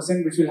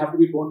 2-2.5%, which will have to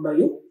be borne by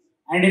you.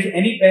 And if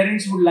any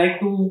parents would like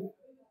to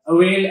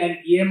avail an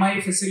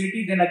EMI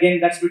facility, then again,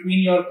 that's between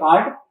your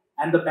card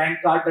and the bank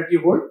card that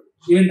you hold.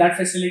 Even that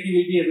facility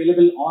will be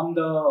available on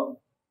the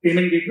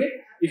payment gateway.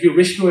 If you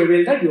wish to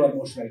avail that, you are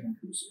most welcome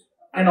to do so.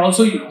 And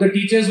also, the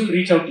teachers will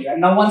reach out to you.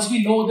 And now, once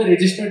we know the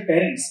registered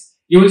parents,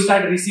 you will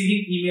start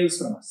receiving emails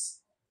from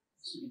us.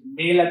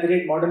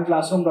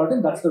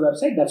 Mail@modernclassroom.in, that's the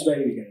website, that's where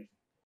you will get it.